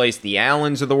over the place, the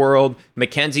Allens of the world.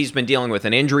 McKenzie's been dealing with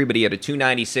an injury, but he had a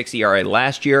 2.96 ERA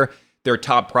last year. Their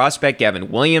top prospect,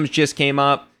 Gavin Williams, just came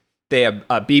up. They have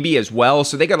BB as well.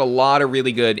 So they got a lot of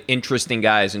really good, interesting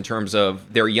guys in terms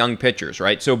of their young pitchers,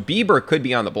 right? So Bieber could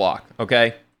be on the block,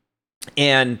 okay?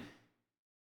 And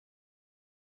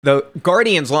the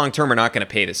Guardians long-term are not going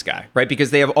to pay this guy, right?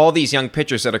 Because they have all these young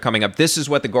pitchers that are coming up. This is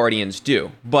what the Guardians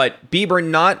do. But Bieber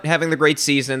not having the great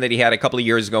season that he had a couple of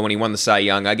years ago when he won the Cy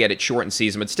Young. I get it, shortened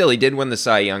season, but still he did win the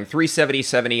Cy Young.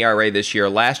 3.77 ERA this year.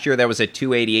 Last year that was at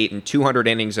 2.88 and 200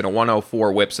 innings and a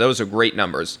 1.04 whip. So those are great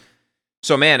numbers.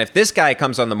 So, man, if this guy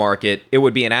comes on the market, it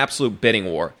would be an absolute bidding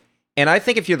war. And I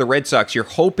think if you're the Red Sox, you're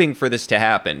hoping for this to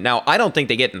happen. Now, I don't think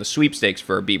they get in the sweepstakes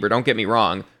for Bieber, don't get me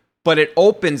wrong, but it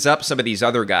opens up some of these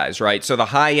other guys, right? So the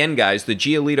high-end guys, the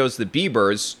Giolitos, the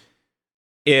Biebers,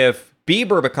 if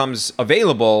Bieber becomes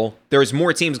available, there's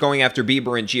more teams going after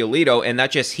Bieber and Giolito, and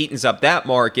that just heatens up that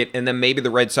market, and then maybe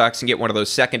the Red Sox can get one of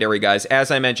those secondary guys.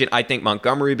 As I mentioned, I think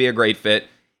Montgomery would be a great fit,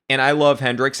 and I love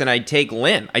Hendricks, and I'd take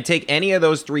Lynn. I'd take any of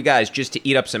those three guys just to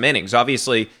eat up some innings.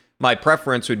 Obviously, my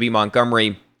preference would be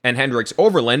Montgomery and Hendricks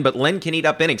over Lynn, but Lynn can eat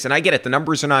up innings, and I get it. The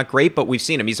numbers are not great, but we've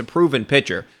seen him. He's a proven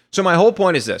pitcher. So my whole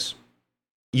point is this.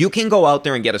 You can go out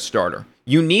there and get a starter.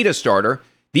 You need a starter.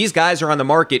 These guys are on the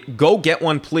market. Go get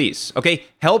one, please. Okay?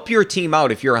 Help your team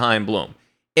out if you're Chaim Bloom.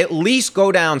 At least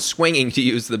go down swinging, to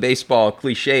use the baseball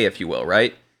cliche, if you will,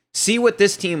 right? See what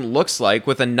this team looks like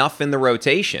with enough in the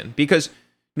rotation, because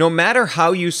no matter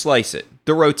how you slice it,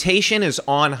 the rotation is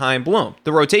on Chaim Bloom.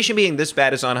 The rotation being this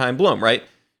bad is on Chaim Bloom, right?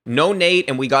 No Nate,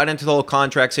 and we got into the whole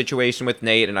contract situation with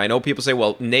Nate, and I know people say,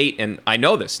 well, Nate, and I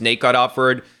know this, Nate got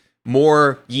offered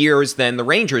more years than the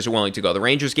Rangers are willing to go. The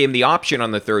Rangers gave him the option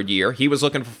on the third year. He was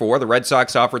looking for 4. The Red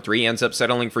Sox offered 3. He ends up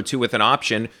settling for 2 with an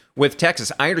option with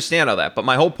Texas. I understand all that, but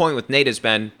my whole point with Nate has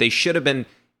been they should have been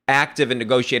active in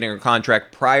negotiating a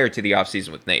contract prior to the offseason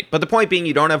with Nate. But the point being,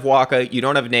 you don't have Waka, you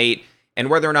don't have Nate, and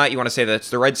whether or not you want to say that's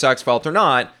the Red Sox fault or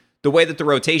not, the way that the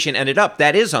rotation ended up,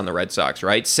 that is on the Red Sox,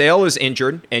 right? Sale is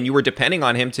injured, and you were depending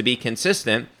on him to be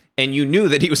consistent, and you knew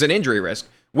that he was an injury risk.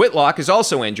 Whitlock is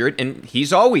also injured, and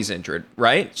he's always injured,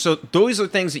 right? So those are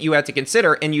things that you had to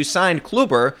consider, and you signed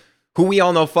Kluber, who we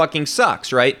all know fucking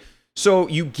sucks, right? So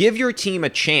you give your team a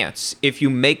chance if you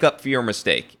make up for your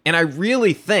mistake. And I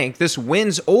really think this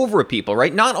wins over people,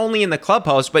 right? Not only in the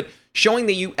clubhouse, but showing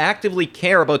that you actively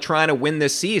care about trying to win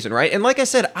this season, right? And like I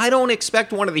said, I don't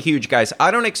expect one of the huge guys. I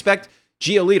don't expect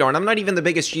Giolito, and I'm not even the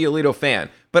biggest Giolito fan,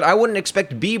 but I wouldn't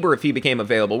expect Bieber if he became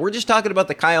available. We're just talking about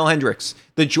the Kyle Hendricks,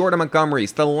 the Jordan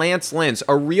Montgomerys, the Lance Lynns,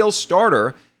 a real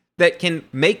starter that can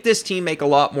make this team make a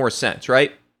lot more sense,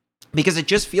 right? Because it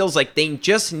just feels like they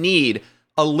just need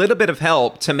a little bit of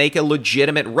help to make a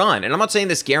legitimate run. And I'm not saying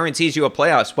this guarantees you a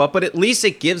playoff spot, but at least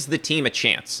it gives the team a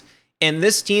chance. And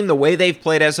this team, the way they've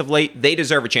played as of late, they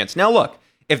deserve a chance. Now, look,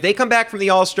 if they come back from the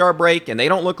All-Star break and they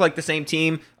don't look like the same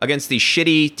team against these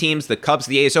shitty teams, the Cubs,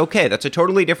 the A's, okay, that's a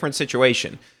totally different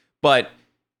situation. But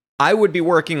I would be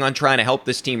working on trying to help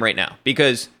this team right now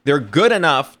because they're good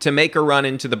enough to make a run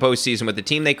into the postseason with the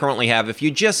team they currently have. If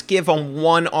you just give them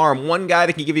one arm, one guy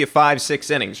that can give you 5-6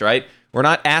 innings, right? We're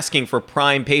not asking for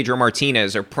prime Pedro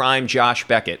Martinez or prime Josh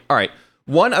Beckett. All right,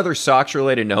 one other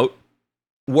Sox-related note.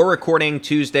 We're recording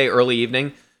Tuesday early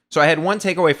evening, so I had one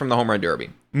takeaway from the Home Run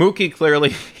Derby. Mookie clearly,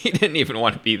 he didn't even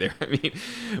want to be there. I mean,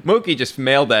 Mookie just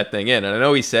mailed that thing in, and I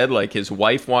know he said, like, his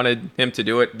wife wanted him to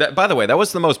do it. By the way, that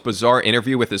was the most bizarre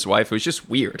interview with his wife. It was just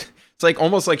weird. It's like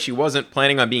almost like she wasn't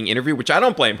planning on being interviewed, which I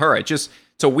don't blame her. It's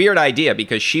a weird idea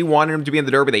because she wanted him to be in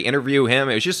the Derby. They interview him.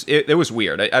 It was just, it was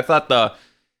weird. I thought the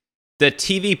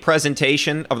TV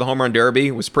presentation of the Home Run Derby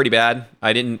was pretty bad.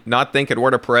 I did not think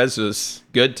Eduardo Perez was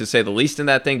good, to say the least, in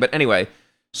that thing. But anyway,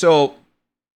 so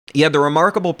you had the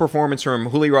remarkable performance from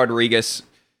Julio Rodriguez,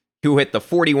 who hit the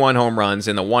 41 home runs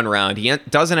in the one round. He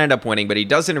doesn't end up winning, but he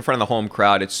does it in front of the home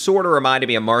crowd. It sort of reminded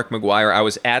me of Mark McGwire. I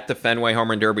was at the Fenway Home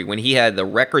Run Derby when he had the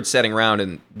record-setting round,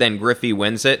 and then Griffey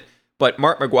wins it. But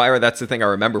Mark McGwire, that's the thing I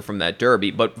remember from that Derby.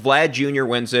 But Vlad Jr.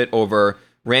 wins it over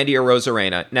Randy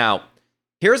Arozarena. Now,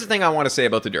 here's the thing I want to say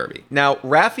about the Derby. Now,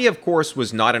 Rafi, of course,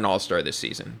 was not an All-Star this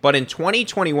season. But in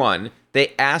 2021,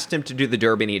 they asked him to do the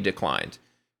Derby, and he declined.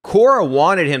 Cora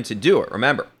wanted him to do it.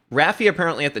 Remember, Rafi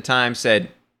apparently at the time said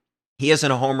he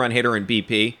isn't a home run hitter in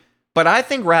BP. But I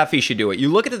think Rafi should do it. You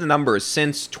look at the numbers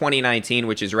since 2019,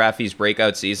 which is Rafi's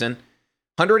breakout season.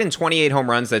 128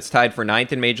 home runs, that's tied for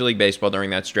 9th in Major League Baseball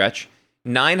during that stretch.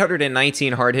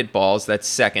 919 hard hit balls, that's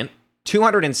 2nd.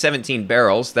 217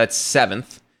 barrels, that's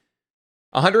 7th.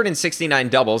 169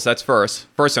 doubles, that's first.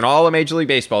 First in all of Major League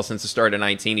Baseball since the start of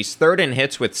 19. He's 3rd in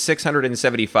hits with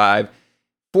 675.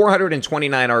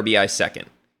 429 RBI second.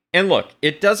 And look,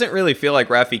 it doesn't really feel like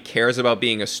Rafi cares about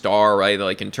being a star, right?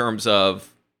 Like in terms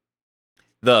of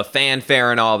the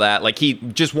fanfare and all that. Like he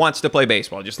just wants to play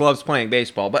baseball, just loves playing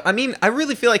baseball. But I mean, I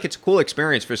really feel like it's a cool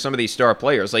experience for some of these star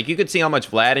players. Like you could see how much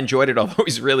Vlad enjoyed it, although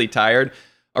he's really tired.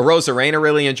 Arozarena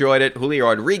really enjoyed it. Julio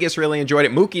Rodriguez really enjoyed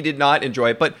it. Mookie did not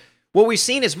enjoy it. But what we've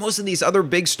seen is most of these other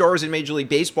big stars in Major League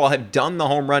Baseball have done the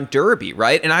home run derby,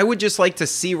 right? And I would just like to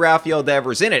see Rafael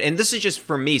Devers in it. And this is just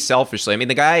for me selfishly. I mean,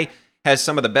 the guy has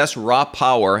some of the best raw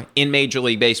power in Major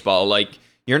League Baseball. Like,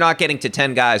 you're not getting to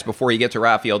 10 guys before you get to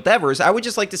Rafael Devers. I would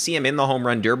just like to see him in the home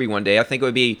run derby one day. I think it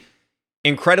would be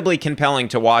incredibly compelling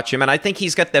to watch him. And I think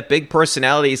he's got that big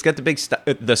personality. He's got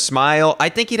the smile. I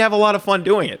think he'd have a lot of fun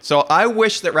doing it. So I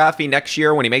wish that Rafi next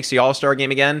year, when he makes the All-Star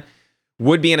game again,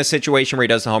 would be in a situation where he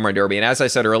does the home run derby. And as I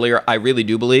said earlier, I really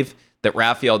do believe that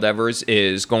Rafael Devers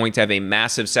is going to have a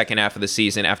massive second half of the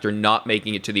season after not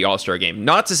making it to the All-Star game.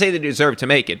 Not to say that he deserved to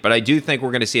make it, but I do think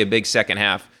we're going to see a big second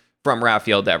half from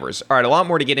Rafael Devers. All right, a lot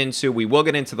more to get into. We will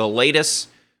get into the latest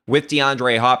with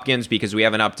DeAndre Hopkins because we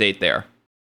have an update there.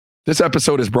 This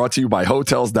episode is brought to you by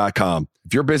Hotels.com.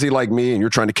 If you're busy like me and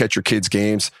you're trying to catch your kids'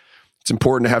 games, it's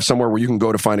important to have somewhere where you can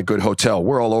go to find a good hotel.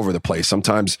 We're all over the place.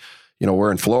 Sometimes,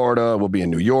 we're in Florida, we'll be in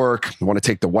New York, we want to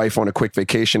take the wife on a quick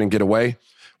vacation and get away.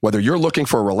 Whether you're looking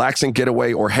for a relaxing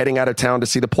getaway or heading out of town to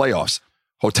see the playoffs,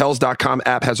 Hotels.com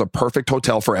app has a perfect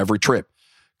hotel for every trip.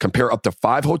 Compare up to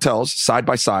 5 hotels side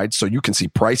by side so you can see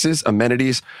prices,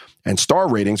 amenities, and star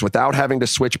ratings without having to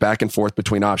switch back and forth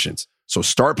between options. So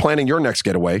start planning your next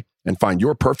getaway and find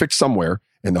your perfect somewhere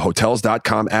in the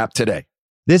Hotels.com app today.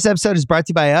 This episode is brought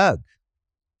to you by UGG.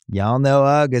 Y'all know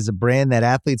UGG is a brand that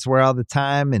athletes wear all the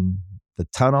time in the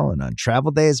tunnel and on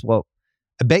travel days. Well,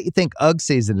 I bet you think UGG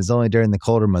season is only during the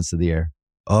colder months of the year.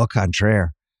 Au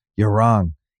contraire, you're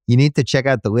wrong. You need to check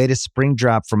out the latest spring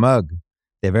drop from UGG.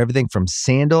 They have everything from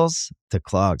sandals to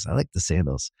clogs. I like the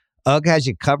sandals. UGG has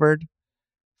you covered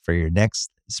for your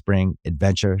next spring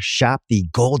adventure. Shop the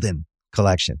Golden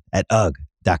Collection at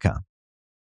UGG.com.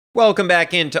 Welcome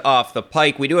back into Off the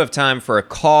Pike. We do have time for a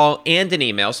call and an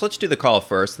email, so let's do the call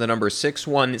first. The number is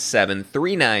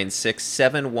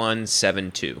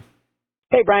 617-396-7172.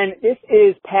 Hey, Brian, this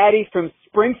is Patty from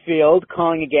Springfield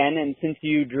calling again, and since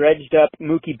you dredged up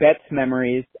Mookie Betts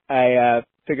memories, I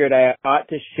figured I ought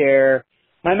to share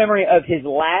my memory of his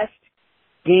last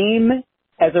game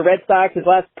as a Red Sox, his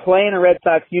last play in a Red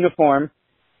Sox uniform.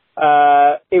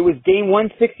 It was game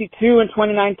 162 in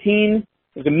 2019.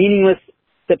 It was a meaningless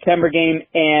September game,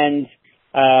 and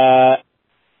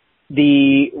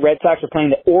the Red Sox were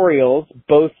playing the Orioles.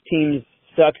 Both teams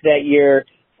sucked that year.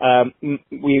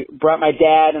 We brought my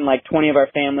dad and like 20 of our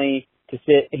family to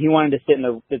sit. He wanted to sit in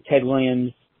the Ted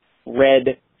Williams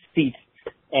red seat.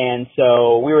 And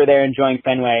so we were there enjoying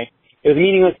Fenway. It was a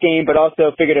meaningless game, but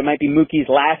also figured it might be Mookie's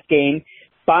last game.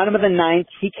 Bottom of the ninth,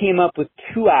 he came up with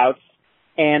 2 outs,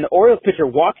 and the Orioles pitcher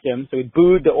walked him. So we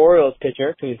booed the Orioles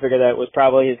pitcher because we figured that was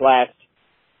probably his last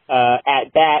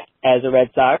at bat as a Red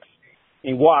Sox.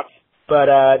 And he walked. But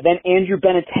then Andrew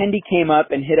Benintendi came up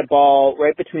and hit a ball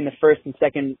right between the first and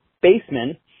second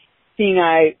baseman, seeing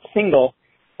eye single.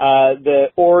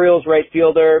 The Orioles right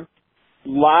fielder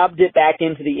lobbed it back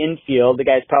into the infield. The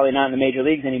guy's probably not in the major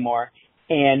leagues anymore.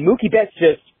 And Mookie Betts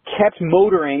just kept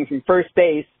motoring from first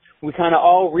base. We kind of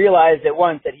all realized at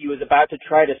once that he was about to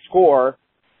try to score,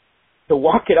 to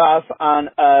walk it off on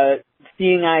a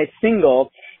seeing eye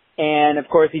single. And, of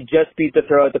course, he just beat the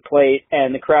throw at the plate,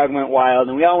 and the crowd went wild,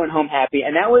 and we all went home happy.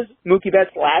 And that was Mookie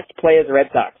Betts' last play as a Red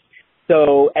Sox.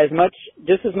 So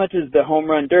just as much as the home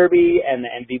run derby and the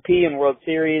MVP and World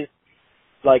Series,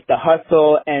 like the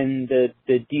hustle and the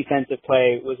defensive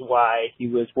play was why he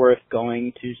was worth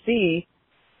going to see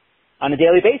on a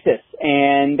daily basis.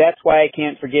 And that's why I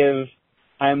can't forgive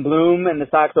Chaim Bloom and the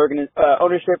Sox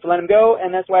ownership for letting him go,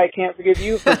 and that's why I can't forgive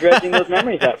you for dredging those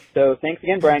memories up. So thanks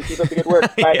again, Brian. Keep up the good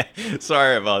work. Bye. Yeah,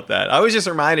 sorry about that. I was just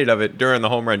reminded of it during the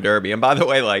home run derby. And by the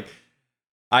way,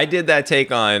 I did that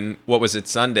take on,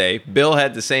 Sunday. Bill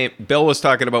was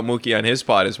talking about Mookie on his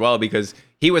pod as well, because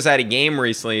he was at a game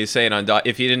recently. He's saying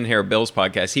if you didn't hear Bill's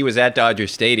podcast, he was at Dodger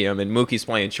Stadium and Mookie's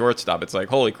playing shortstop. It's like,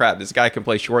 holy crap, this guy can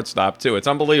play shortstop too. It's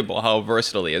unbelievable how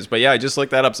versatile he is. But yeah, I just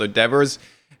looked that up. So Devers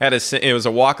it was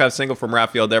a walk-off single from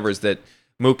Rafael Devers that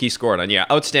Mookie scored on. Yeah,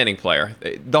 outstanding player.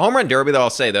 The home run derby, though, I'll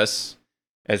say this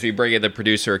as we bring in the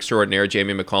producer extraordinaire,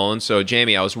 Jamie McClellan. So,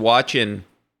 Jamie, I was watching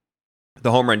the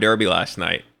home run derby last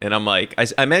night, and I'm like,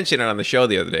 I mentioned it on the show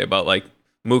the other day about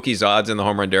Mookie's odds in the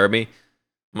home run derby.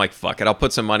 I'm like, fuck it, I'll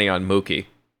put some money on Mookie.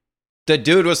 The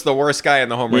dude was the worst guy in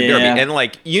the home run derby,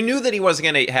 and you knew that he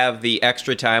wasn't going to have the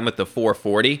extra time with the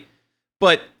 440,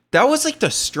 but that was the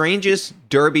strangest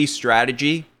derby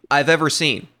strategy I've ever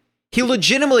seen. He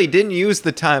legitimately didn't use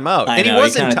the timeout, and he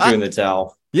wasn't threw in the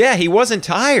towel. Yeah, he wasn't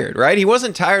tired, right? He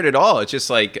wasn't tired at all. It's just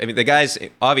the guy's,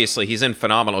 obviously, he's in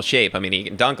phenomenal shape. I mean, he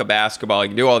can dunk a basketball, he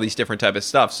can do all these different type of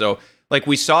stuff. So,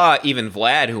 we saw even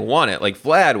Vlad, who won it,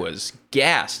 Vlad was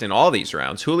gassed in all these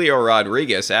rounds. Julio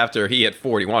Rodriguez, after he hit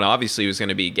 41, obviously was going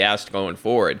to be gassed going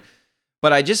forward.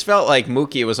 But I just felt like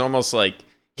Mookie was almost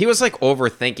he was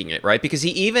overthinking it, right? Because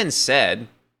he even said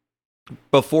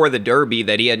before the Derby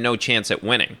that he had no chance at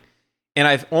winning. And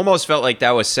I almost felt like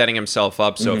that was setting himself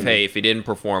up. So if he didn't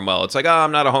perform well, it's like, oh,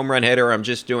 I'm not a home run hitter. I'm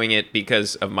just doing it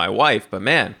because of my wife. But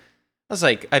man, I was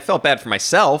like, I felt bad for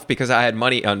myself because I had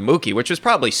money on Mookie, which was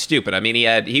probably stupid. I mean,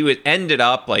 ended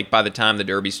up like by the time the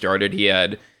Derby started,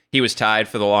 he was tied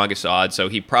for the longest odds, so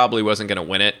he probably wasn't going to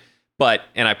win it.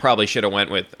 And I probably should have went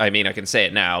with, I mean, I can say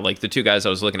it now, like the two guys I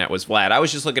was looking at was Vlad. I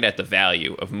was just looking at the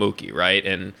value of Mookie,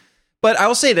 right? But I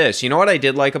will say this, you know what I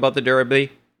did like about the Derby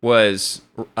was,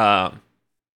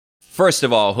 first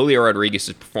of all, Julio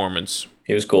Rodriguez's performance.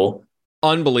 He was cool.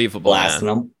 Unbelievable, blasting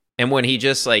him. And when he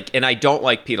just and I don't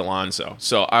like Pete Alonso,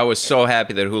 so I was so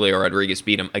happy that Julio Rodriguez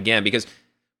beat him again because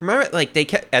remember, like they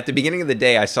kept at the beginning of the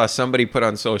day, I saw somebody put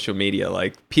on social media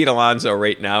like Pete Alonso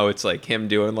right now. It's like him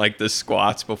doing like the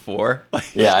squats before.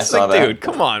 Like, yeah, I saw that. Dude,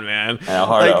 come on, man. Yeah,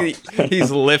 hard he's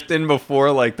lifting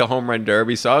before like the home run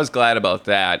derby, so I was glad about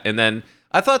that. And then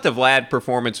I thought the Vlad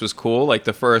performance was cool, like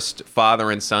the first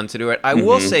father and son to do it. I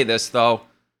will say this though,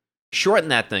 shorten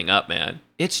that thing up, man.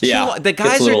 It's too long. The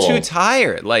guys are too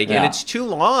tired, and it's too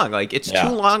long. Like it's too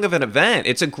long of an event.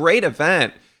 It's a great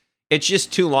event. It's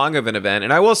just too long of an event.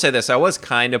 And I will say this, I was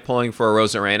kind of pulling for a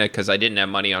Rosarena because I didn't have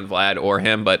money on Vlad or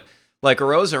him, but like a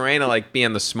Rosarena, like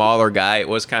being the smaller guy, it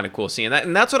was kind of cool seeing that.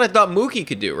 And that's what I thought Mookie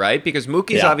could do, right? Because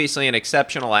Mookie's obviously an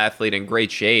exceptional athlete in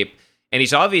great shape, and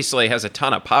he's obviously has a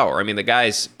ton of power. I mean, the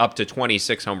guy's up to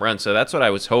 26 home runs, so that's what I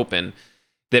was hoping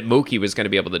that Mookie was going to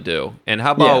be able to do. And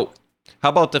how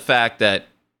about the fact that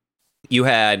you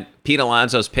had Pete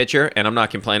Alonso's pitcher, and I'm not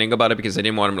complaining about it because I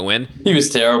didn't want him to win. He was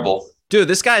terrible. Dude,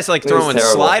 this guy's like throwing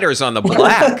sliders on the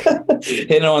black.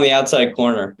 Hitting on the outside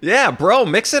corner. Yeah, bro,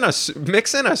 mixing a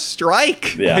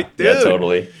strike. Yeah, like, dude, yeah,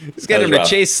 totally. He's getting him to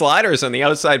chase sliders on the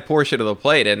outside portion of the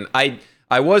plate. And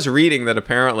I was reading that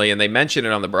apparently, and they mentioned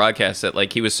it on the broadcast, that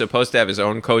like he was supposed to have his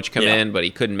own coach come in, but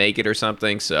he couldn't make it or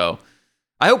something. So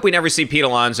I hope we never see Pete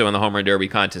Alonso in the home run derby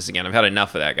contest again. I've had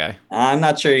enough of that guy. I'm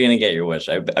not sure you're going to get your wish.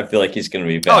 I feel like he's going to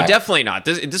be back. Oh, definitely not.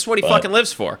 This is what he fucking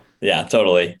lives for. Yeah,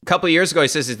 totally. A couple of years ago, he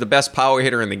says he's the best power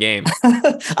hitter in the game.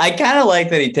 I kind of like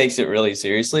that he takes it really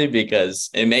seriously because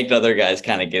it makes other guys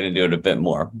kind of get into it a bit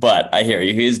more. But I hear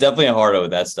you. He's definitely a hardo with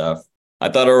that stuff. I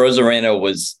thought Rosarena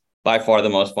was by far the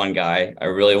most fun guy. I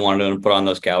really wanted him to put on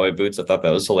those cowboy boots. I thought that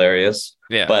was hilarious.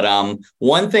 Yeah. But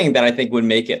one thing that I think would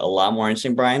make it a lot more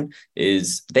interesting, Brian,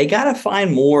 is they got to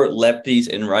find more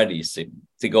lefties and righties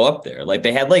to go up there. Like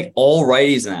they had like all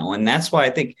righties in that one. That's why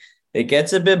I think it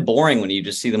gets a bit boring when you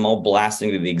just see them all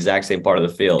blasting to the exact same part of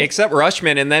the field. Except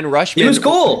Rushman, and then Rushman. He was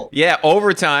cool. Yeah,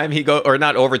 overtime,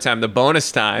 not overtime, the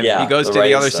bonus time. Yeah, he goes to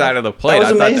the other side of the plate.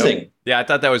 That was amazing. I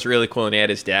thought that was really cool, and he had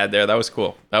his dad there. That was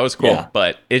cool. Yeah.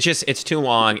 But it's too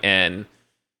long, and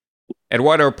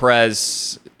Eduardo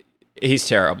Perez, he's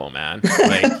terrible, man.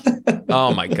 Like,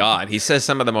 oh my God. He says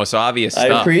some of the most obvious stuff.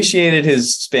 I appreciated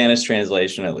his Spanish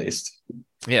translation, at least.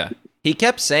 Yeah. He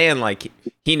kept saying, like,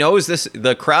 he knows this,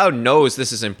 the crowd knows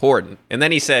this is important. And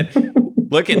then he said,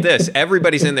 look at this.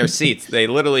 Everybody's in their seats. They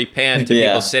literally pan to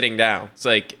people sitting down. It's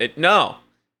like, no.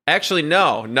 Actually,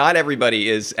 no. Not everybody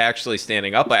is actually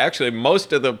standing up. Actually,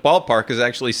 most of the ballpark is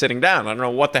actually sitting down. I don't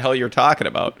know what the hell you're talking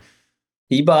about.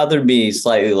 He bothered me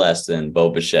slightly less than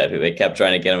Bo Bichette, who they kept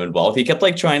trying to get him involved. He kept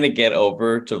like trying to get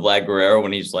over to Vlad Guerrero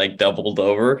when he's like doubled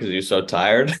over because he was so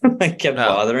tired. Like kept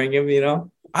bothering him, you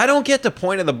know? I don't get the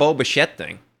point of the Bo Bichette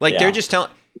thing. Like, they're just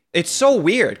telling... It's so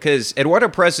weird, because Eduardo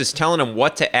Perez is telling him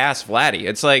what to ask Vladdy.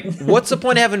 It's like, what's the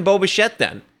point of having Bo Bichette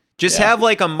then? Just have,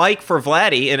 like, a mic for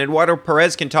Vladdy, and Eduardo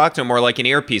Perez can talk to him, or, like, an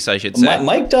earpiece, I should say.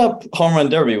 Mic'd up home run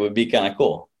derby would be kind of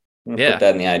cool. I'm gonna put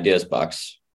that in the ideas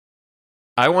box.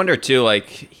 I wonder, too, like,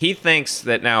 he thinks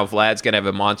that now Vlad's going to have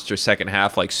a monster second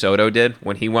half like Soto did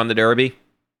when he won the derby.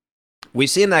 We've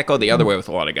seen that go the other way with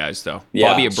a lot of guys, though.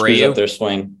 Yeah, Bobby screws up Abreu, their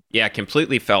swing. Yeah,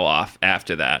 completely fell off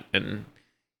after that. And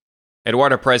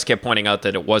Eduardo Perez kept pointing out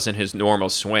that it wasn't his normal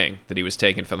swing that he was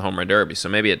taking for the home run derby, so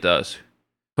maybe it does.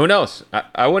 Who knows?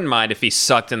 I wouldn't mind if he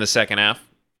sucked in the second half.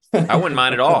 I wouldn't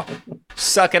mind at all.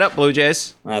 Suck it up, Blue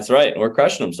Jays. That's right. We're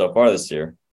crushing them so far this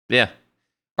year. Yeah.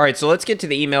 All right, so let's get to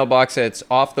the email box. It's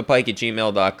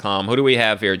offthepike@gmail.com. Who do we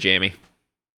have here, Jamie?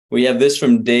 We have this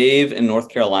from Dave in North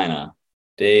Carolina.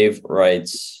 Dave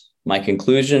writes, my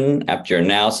conclusion after your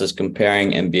analysis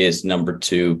comparing NBA's number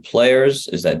 2 players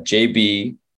is that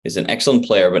JB is an excellent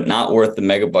player, but not worth the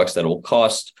mega bucks that will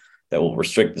cost that will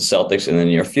restrict the Celtics in the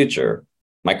near future.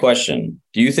 My question,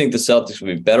 do you think the Celtics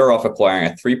would be better off acquiring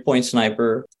a 3-point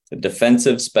sniper, a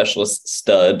defensive specialist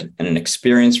stud, and an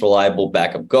experienced, reliable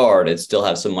backup guard and still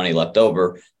have some money left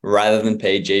over rather than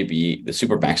pay JB the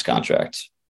Supermax contract?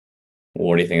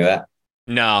 What do you think of that?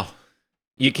 No.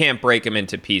 You can't break him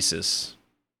into pieces,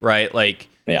 right? Like,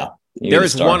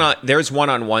 There's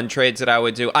one-on-one trades that I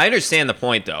would do. I understand the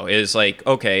point though. Is like,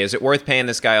 okay, is it worth paying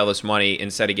this guy all this money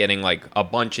instead of getting like a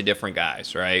bunch of different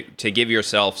guys, right? To give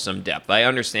yourself some depth. I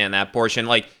understand that portion.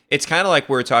 Like, it's kind of like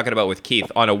we were talking about with Keith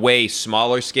on a way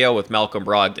smaller scale with Malcolm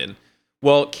Brogdon.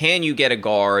 Well, can you get a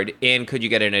guard and could you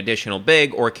get an additional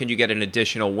big, or can you get an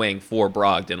additional wing for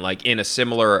Brogdon, like in a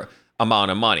similar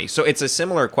amount of money? So it's a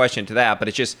similar question to that, but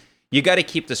it's just, you got to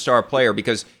keep the star player,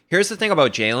 because here's the thing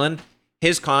about Jalen.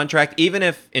 His contract, even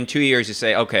if in 2 years you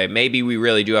say, okay, maybe we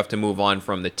really do have to move on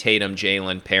from the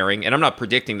Tatum-Jalen pairing, and I'm not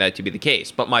predicting that to be the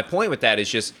case, but my point with that is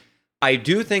just, I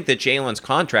do think that Jalen's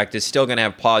contract is still going to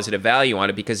have positive value on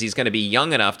it, because he's going to be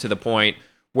young enough to the point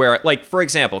where, like, for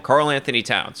example, Karl Anthony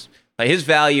Towns, his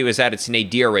value is at its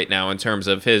nadir right now in terms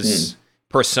of his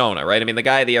persona, right? I mean, the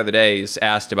guy the other day is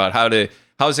asked about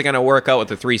how's it going to work out with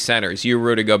the three centers, you,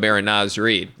 Rudy Gobert, and Naz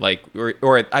Reid, like,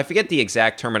 or I forget the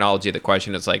exact terminology of the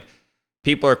question. It's like,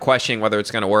 people are questioning whether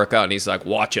it's going to work out, and he's like,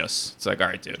 watch us. It's like, all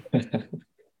right, dude. And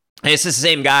it's the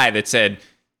same guy that said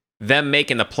them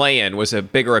making the play-in was a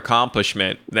bigger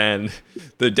accomplishment than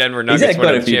the Denver Nuggets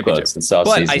winning the championship.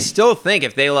 But I still think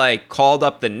if they like called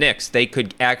up the Knicks, they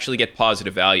could actually get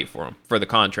positive value for him, for the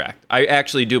contract. I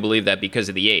actually do believe that because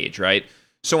of the age, right?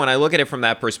 So when I look at it from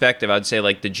that perspective, I'd say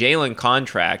like the Jalen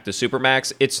contract, the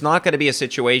Supermax, it's not going to be a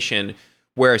situation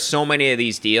where so many of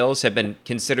these deals have been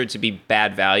considered to be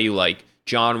bad value, like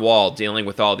John Wall dealing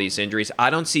with all these injuries.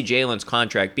 I don't see Jalen's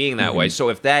contract being that way. So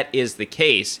if that is the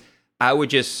case, I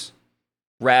would just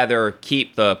rather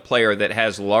keep the player that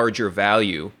has larger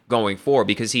value going forward,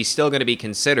 because he's still going to be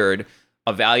considered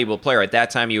a valuable player. At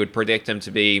that time, you would predict him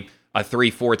to be a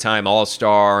 3-4 time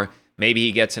All-Star. Maybe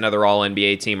he gets another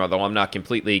All-NBA team, although I'm not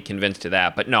completely convinced of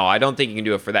that. But no, I don't think you can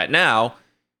do it for that. Now,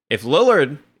 if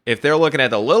they're looking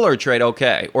at the Lillard trade,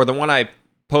 okay. Or the one I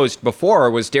posed before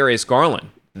was Darius Garland.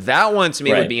 That one to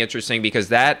me would be interesting, because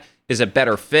that is a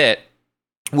better fit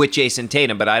with Jason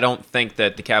Tatum, but I don't think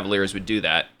that the Cavaliers would do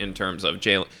that in terms of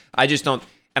Jalen. I just don't.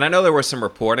 And I know there was some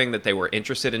reporting that they were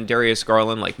interested in Darius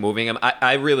Garland, like moving him.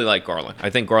 I really like Garland. I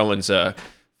think Garland's a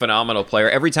phenomenal player.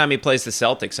 Every time he plays the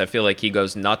Celtics, I feel like he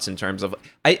goes nuts in terms of,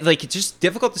 it's just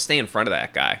difficult to stay in front of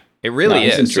that guy. It really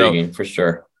is. It's intriguing, for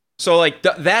sure. So like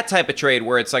that type of trade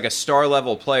where it's like a star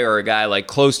level player or a guy like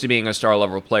close to being a star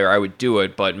level player, I would do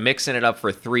it. But mixing it up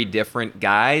for three different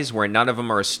guys where none of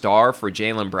them are a star for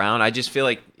Jaylen Brown, I just feel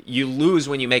like you lose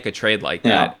when you make a trade like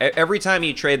that. Every time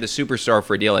you trade the superstar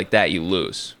for a deal like that, you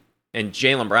lose. And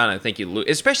Jaylen Brown, I think you lose,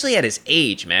 especially at his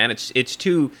age, man.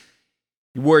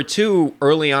 We're too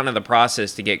early on in the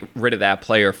process to get rid of that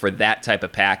player for that type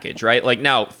of package, right? Like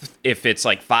now, if it's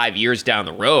like 5 years down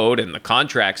the road and the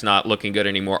contract's not looking good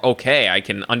anymore, okay, I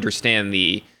can understand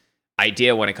the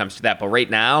idea when it comes to that. But right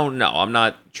now, no, I'm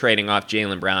not trading off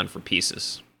Jaylen Brown for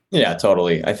pieces. Yeah,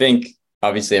 totally. I think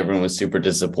obviously everyone was super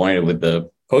disappointed with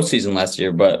the postseason last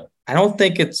year, but I don't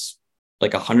think it's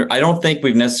like 100. I don't think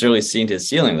we've necessarily seen his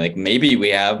ceiling. Like maybe we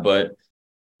have, but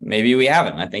maybe we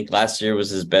haven't. I think last year was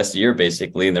his best year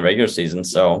basically in the regular season.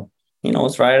 So,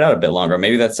 let's ride it out a bit longer.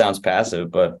 Maybe that sounds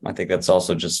passive, but I think that's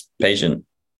also just patient.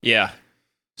 Yeah.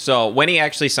 So when he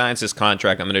actually signs his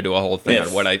contract, I'm going to do a whole thing on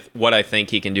what I think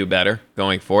he can do better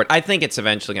going forward. I think it's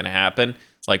eventually going to happen,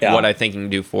 what I think he can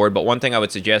do forward. But one thing I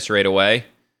would suggest right away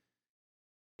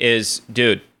is,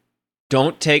 dude,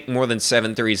 don't take more than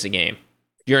 7 threes a game.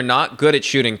 You're not good at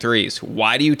shooting threes.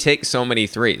 Why do you take so many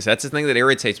threes? That's the thing that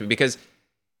irritates me, because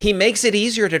he makes it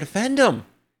easier to defend him,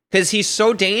 because he's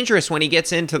so dangerous when he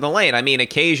gets into the lane. I mean,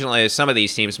 occasionally, some of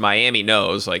these teams, Miami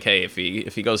knows, like, hey, if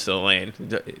he goes to the lane,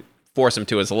 force him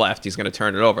to his left, he's going to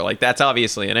turn it over. Like, that's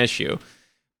obviously an issue.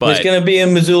 But he's going to be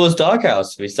in Missoula's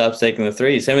doghouse if he stops taking the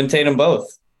threes. Him and Tatum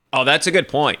both. Oh, that's a good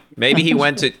point. Maybe he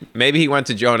went to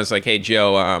Joe and was like, hey,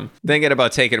 Joe, thinking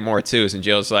about taking more twos. And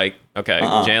Joe's like, okay,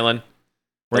 Jalen,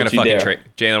 we're going to fucking trade.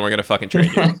 Jalen, we're going to fucking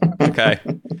trade you. Okay.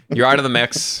 You're out of the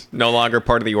mix, no longer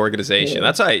part of the organization.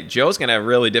 That's why Joe's going to have a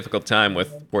really difficult time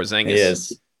with Porzingis. He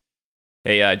is.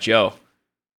 Hey, Joe,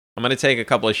 I'm going to take a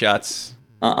couple of shots.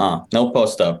 No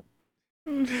post up.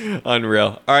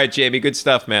 Unreal. All right, Jamie, good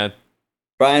stuff, man.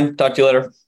 Brian, talk to you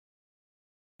later.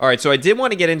 All right, so I did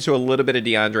want to get into a little bit of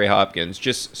DeAndre Hopkins,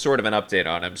 just sort of an update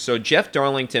on him. So Jeff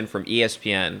Darlington from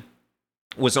ESPN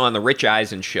was on the Rich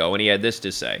Eisen show, and he had this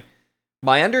to say.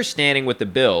 My understanding with the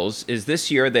Bills is this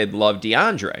year they'd love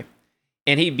DeAndre,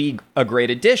 and he'd be a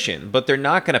great addition, but they're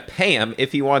not going to pay him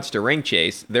if he wants to ring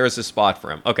chase. There's a spot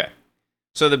for him. Okay.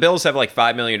 So the Bills have like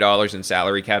 $5 million in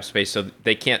salary cap space, so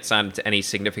they can't sign him to any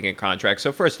significant contract.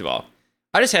 So first of all,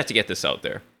 I just have to get this out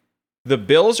there. The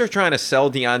Bills are trying to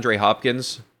sell DeAndre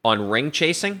Hopkins on ring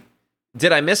chasing.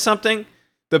 Did I miss something?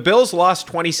 The Bills lost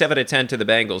 27-10 to the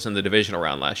Bengals in the divisional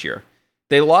round last year.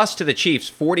 They lost to the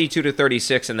Chiefs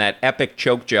 42-36 in that epic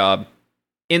choke job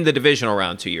in the divisional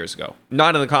round 2 years ago,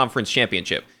 not in the conference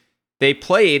championship. They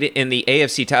played in the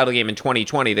AFC title game in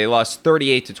 2020. They lost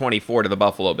 38-24 to the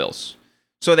Buffalo Bills.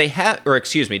 So they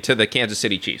to the Kansas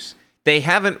City Chiefs. They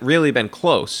haven't really been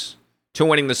close to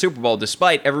winning the Super Bowl,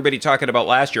 despite everybody talking about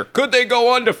last year. Could they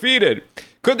go undefeated?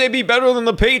 Could they be better than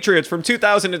the Patriots from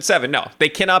 2007? No, they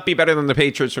cannot be better than the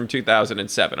Patriots from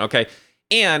 2007, okay?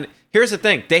 And here's the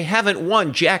thing. They haven't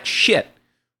won jack shit.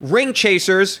 Ring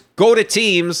chasers go to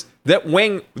teams that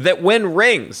win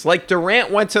rings. Like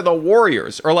Durant went to the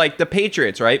Warriors, or like the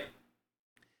Patriots, right?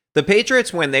 The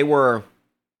Patriots, when they were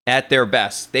at their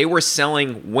best, they were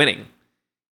selling winning.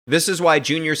 This is why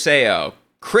Junior Seau,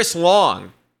 Chris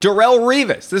Long, Darrelle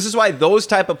Revis, this is why those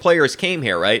type of players came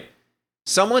here, right?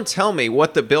 Someone tell me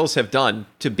what the Bills have done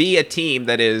to be a team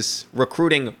that is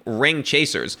recruiting ring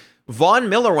chasers. Von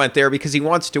Miller went there because he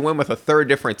wants to win with a third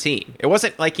different team. It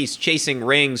wasn't like he's chasing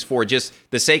rings for just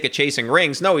the sake of chasing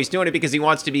rings. No, he's doing it because he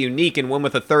wants to be unique and win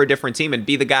with a third different team and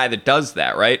be the guy that does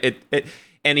that, right?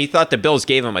 And he thought the Bills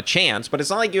gave him a chance, but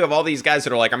it's not like you have all these guys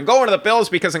that are like, I'm going to the Bills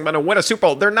because I'm going to win a Super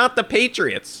Bowl. They're not the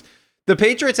Patriots. The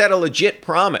Patriots had a legit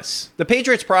promise. The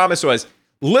Patriots' promise was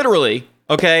literally,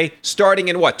 okay, starting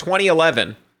in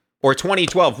 2011 or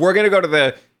 2012, we're going to go to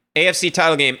the AFC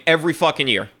title game every fucking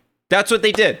year. That's what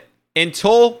they did.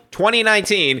 Until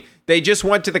 2019, they just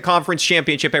went to the conference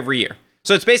championship every year.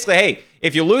 So it's basically, hey,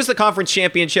 if you lose the conference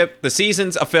championship, the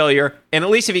season's a failure, and at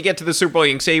least if you get to the Super Bowl,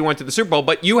 you can say you went to the Super Bowl,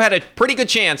 but you had a pretty good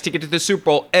chance to get to the Super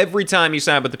Bowl every time you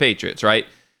signed with the Patriots, right?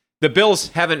 The Bills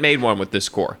haven't made one with this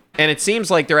core, and it seems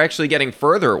like they're actually getting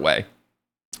further away.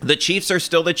 The Chiefs are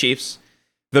still the Chiefs.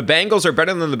 The Bengals are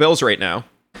better than the Bills right now,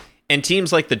 and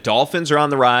teams like the Dolphins are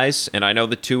on the rise, and I know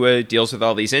the Tua deals with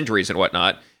all these injuries and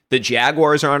whatnot. The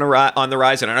Jaguars are on the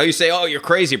rise, and I know you say, oh, you're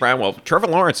crazy, Brian. Well, Trevor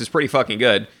Lawrence is pretty fucking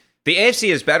good. The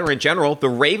AFC is better in general. The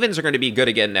Ravens are going to be good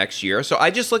again next year. So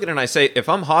I just look at it and I say, if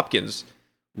I'm Hopkins,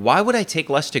 why would I take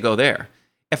less to go there?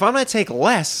 If I'm going to take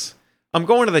less, I'm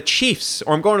going to the Chiefs,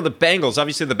 or I'm going to the Bengals.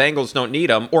 Obviously, the Bengals don't need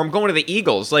them. Or I'm going to the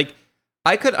Eagles. Like,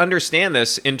 I could understand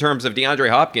this in terms of DeAndre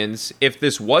Hopkins if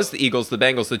this was the Eagles, the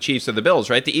Bengals, the Chiefs, or the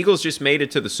Bills, right? The Eagles just made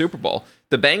it to the Super Bowl.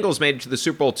 The Bengals made it to the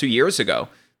Super Bowl 2 years ago.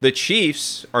 The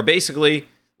Chiefs are basically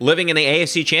living in the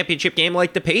AFC Championship game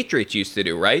like the Patriots used to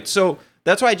do, right? So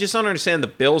that's why I just don't understand the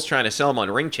Bills trying to sell them on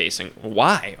ring chasing.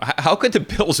 Why? How could the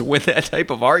Bills win that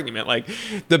type of argument? Like,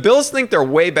 the Bills think they're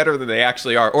way better than they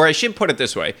actually are. Or I should put it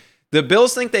this way. The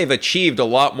Bills think they've achieved a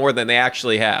lot more than they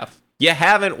actually have. You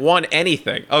haven't won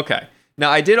anything. Okay.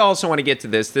 Now, I did also want to get to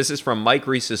this. This is from Mike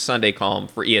Reese's Sunday column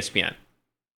for ESPN.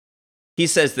 He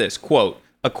says this, quote,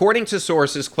 according to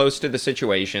sources close to the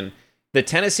situation, the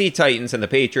Tennessee Titans and the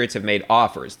Patriots have made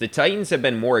offers. The Titans have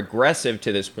been more aggressive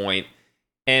to this point,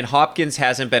 and Hopkins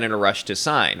hasn't been in a rush to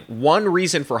sign. One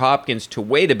reason for Hopkins to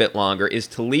wait a bit longer is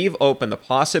to leave open the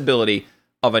possibility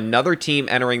of another team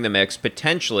entering the mix,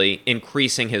 potentially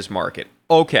increasing his market.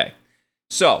 Okay,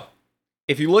 so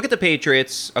if you look at the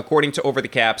Patriots, according to Over the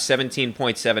Cap,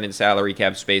 17.7 in salary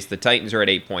cap space. The Titans are at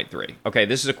 8.3. Okay,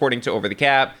 this is according to Over the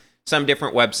Cap. Some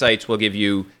different websites will give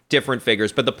you different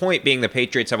figures, but the point being the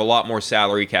Patriots have a lot more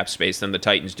salary cap space than the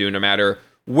Titans do, no matter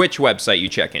which website you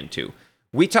check into.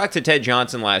 We talked to Ted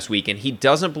Johnson last week, and he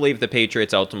doesn't believe the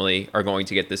Patriots ultimately are going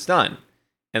to get this done.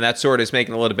 And that sort of is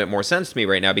making a little bit more sense to me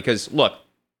right now because, look,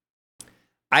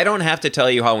 I don't have to tell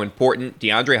you how important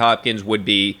DeAndre Hopkins would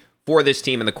be for this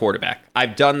team and the quarterback.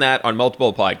 I've done that on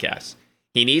multiple podcasts.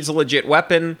 He needs a legit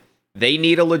weapon. They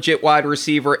need a legit wide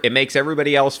receiver. It makes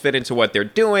everybody else fit into what they're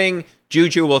doing.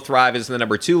 Juju will thrive as the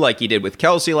number 2 like he did with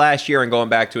Kelsey last year and going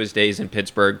back to his days in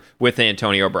Pittsburgh with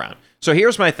Antonio Brown. So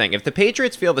here's my thing. If the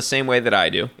Patriots feel the same way that I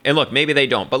do, and look, maybe they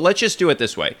don't, but let's just do it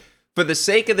this way. For the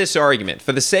sake of this argument,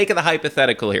 for the sake of the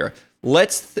hypothetical here,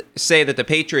 let's say that the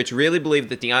Patriots really believe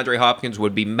that DeAndre Hopkins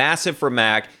would be massive for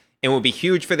Mac and would be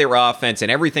huge for their offense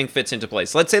and everything fits into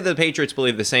place. Let's say that the Patriots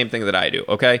believe the same thing that I do,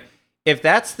 okay? If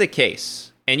that's the case,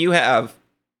 and you have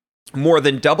more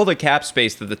than double the cap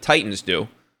space that the Titans do,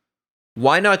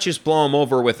 why not just blow him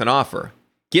over with an offer?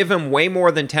 Give him way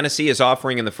more than Tennessee is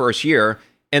offering in the first year,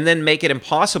 and then make it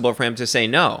impossible for him to say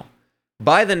no.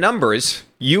 By the numbers,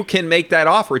 you can make that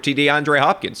offer to DeAndre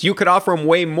Hopkins. You could offer him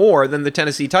way more than the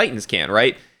Tennessee Titans can,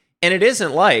 right? And it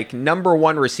isn't like number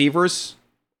 1 receivers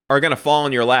are going to fall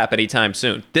in your lap anytime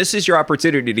soon. This is your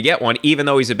opportunity to get one, even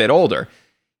though he's a bit older.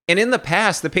 And in the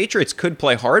past, the Patriots could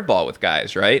play hardball with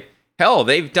guys, right? Hell,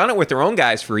 they've done it with their own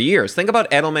guys for years. Think about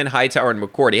Edelman, Hightower, and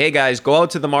McCourty. Hey, guys, go out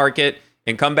to the market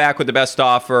and come back with the best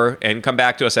offer and come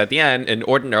back to us at the end. And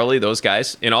ordinarily, those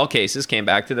guys, in all cases, came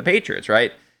back to the Patriots,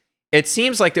 right? It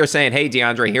seems like they're saying, hey,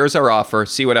 DeAndre, here's our offer.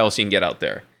 See what else you can get out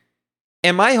there.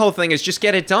 And my whole thing is just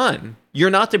get it done. You're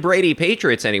not the Brady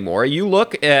Patriots anymore. You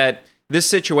look at this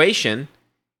situation,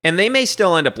 and they may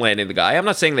still end up landing the guy. I'm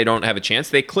not saying they don't have a chance.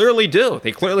 They clearly do.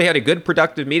 They clearly had a good,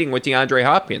 productive meeting with DeAndre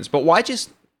Hopkins. But why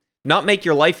just not make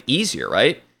your life easier,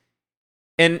 right?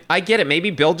 And I get it.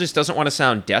 Maybe Bill just doesn't want to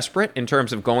sound desperate in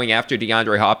terms of going after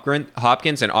DeAndre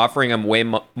Hopkins and offering him way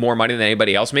more money than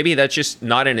anybody else. Maybe that's just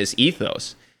not in his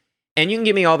ethos. And you can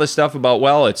give me all this stuff about,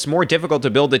 well, it's more difficult to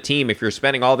build a team if you're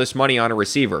spending all this money on a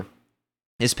receiver.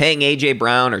 Is paying A.J.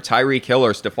 Brown or Tyreek Hill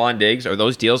or Stephon Diggs, are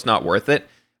those deals not worth it?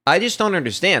 I just don't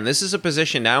understand. This is a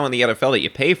position now in the NFL that you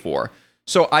pay for.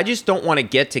 So I just don't want to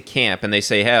get to camp and they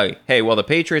say, hey, well, the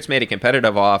Patriots made a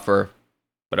competitive offer,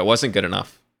 but it wasn't good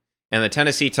enough. And the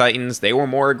Tennessee Titans, they were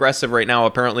more aggressive right now,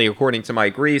 apparently, according to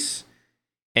Mike Reese.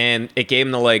 And it gave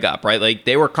him the leg up, right? Like,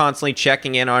 they were constantly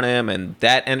checking in on him, and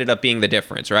that ended up being the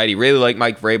difference, right? He really liked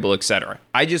Mike Vrabel, etc.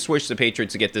 I just wish the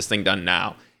Patriots would get this thing done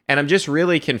now. And I'm just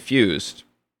really confused.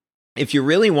 If you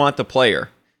really want the player,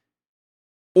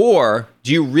 or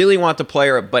do you really want the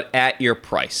player but at your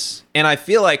price? And I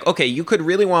feel like, okay, you could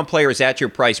really want players at your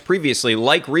price previously,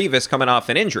 like Revis coming off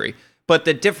an injury. But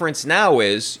the difference now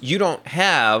is you don't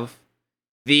have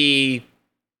the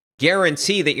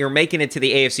guarantee that you're making it to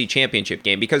the AFC Championship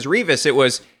game. Because Revis, it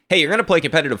was, hey, you're going to play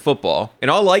competitive football. In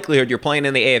all likelihood, you're playing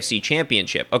in the AFC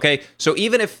Championship, okay? So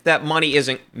even if that money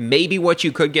isn't maybe what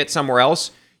you could get somewhere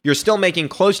else, you're still making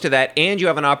close to that, and you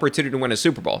have an opportunity to win a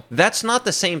Super Bowl. That's not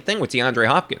the same thing with DeAndre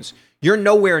Hopkins. You're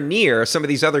nowhere near some of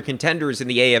these other contenders in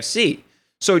the AFC.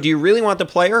 So do you really want the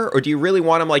player, or do you really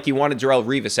want him like you wanted Darrelle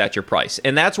Revis at your price?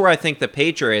 And that's where I think the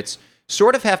Patriots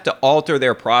sort of have to alter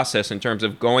their process in terms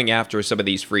of going after some of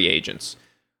these free agents.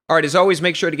 All right, as always,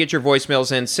 make sure to get your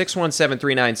voicemails in,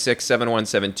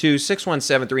 617-396-7172,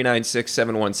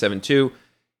 617-396-7172,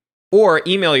 or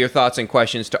email your thoughts and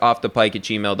questions to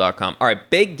offthepike@gmail.com. All right,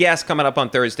 big guest coming up on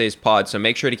Thursday's pod, so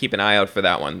make sure to keep an eye out for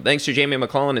that one. Thanks to Jamie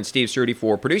McClellan and Steve Cerruti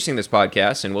for producing this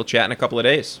podcast, and we'll chat in a couple of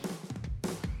days.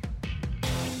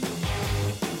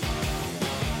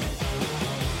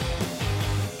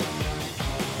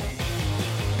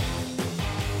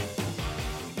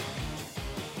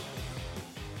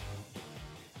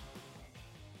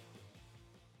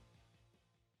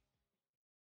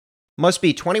 Must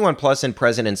be 21 plus and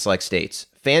present in select states.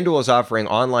 FanDuel is offering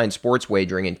online sports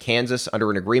wagering in Kansas under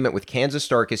an agreement with Kansas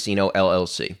Star Casino,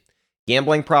 LLC.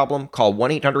 Gambling problem? Call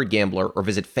 1-800-GAMBLER or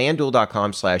visit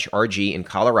FanDuel.com/RG in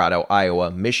Colorado, Iowa,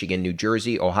 Michigan, New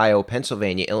Jersey, Ohio,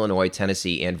 Pennsylvania, Illinois,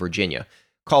 Tennessee, and Virginia.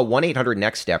 Call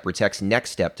 1-800-NEXT-STEP or text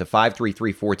NEXT-STEP to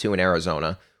 53342 in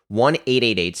Arizona,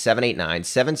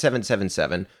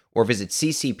 1-888-789-7777, or visit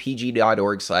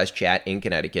ccpg.org/chat in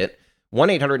Connecticut,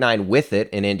 1-800-9-WITH-IT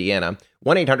in Indiana,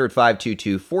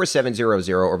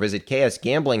 1-800-522-4700, or visit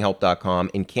ksgamblinghelp.com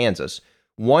in Kansas,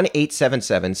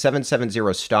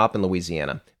 1-877-770-STOP in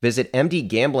Louisiana. Visit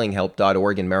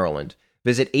mdgamblinghelp.org in Maryland.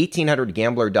 Visit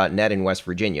 1800gambler.net in West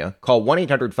Virginia. Call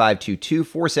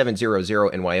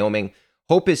 1-800-522-4700 in Wyoming.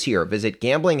 Hope is here. Visit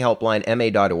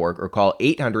gamblinghelplinema.org or call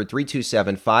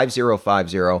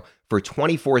 800-327-5050 for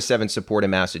 24/7 support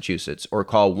in Massachusetts, or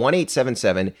call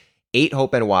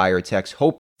 1-877-8-HOPE-NY or text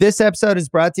HOPE. This episode is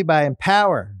brought to you by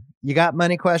Empower. You got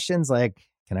money questions like,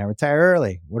 can I retire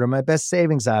early? What are my best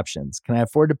savings options? Can I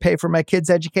afford to pay for my kids'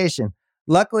 education?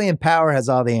 Luckily, Empower has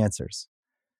all the answers.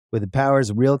 With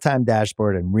Empower's real-time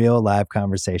dashboard and real live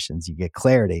conversations, you get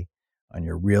clarity on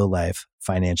your real life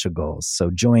financial goals. So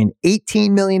join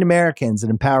 18 million Americans and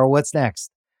Empower what's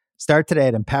next. Start today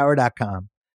at empower.com.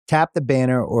 Tap the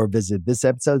banner or visit this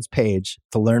episode's page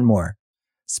to learn more.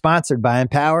 Sponsored by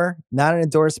Empower, not an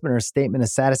endorsement or a statement of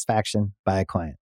satisfaction by a client.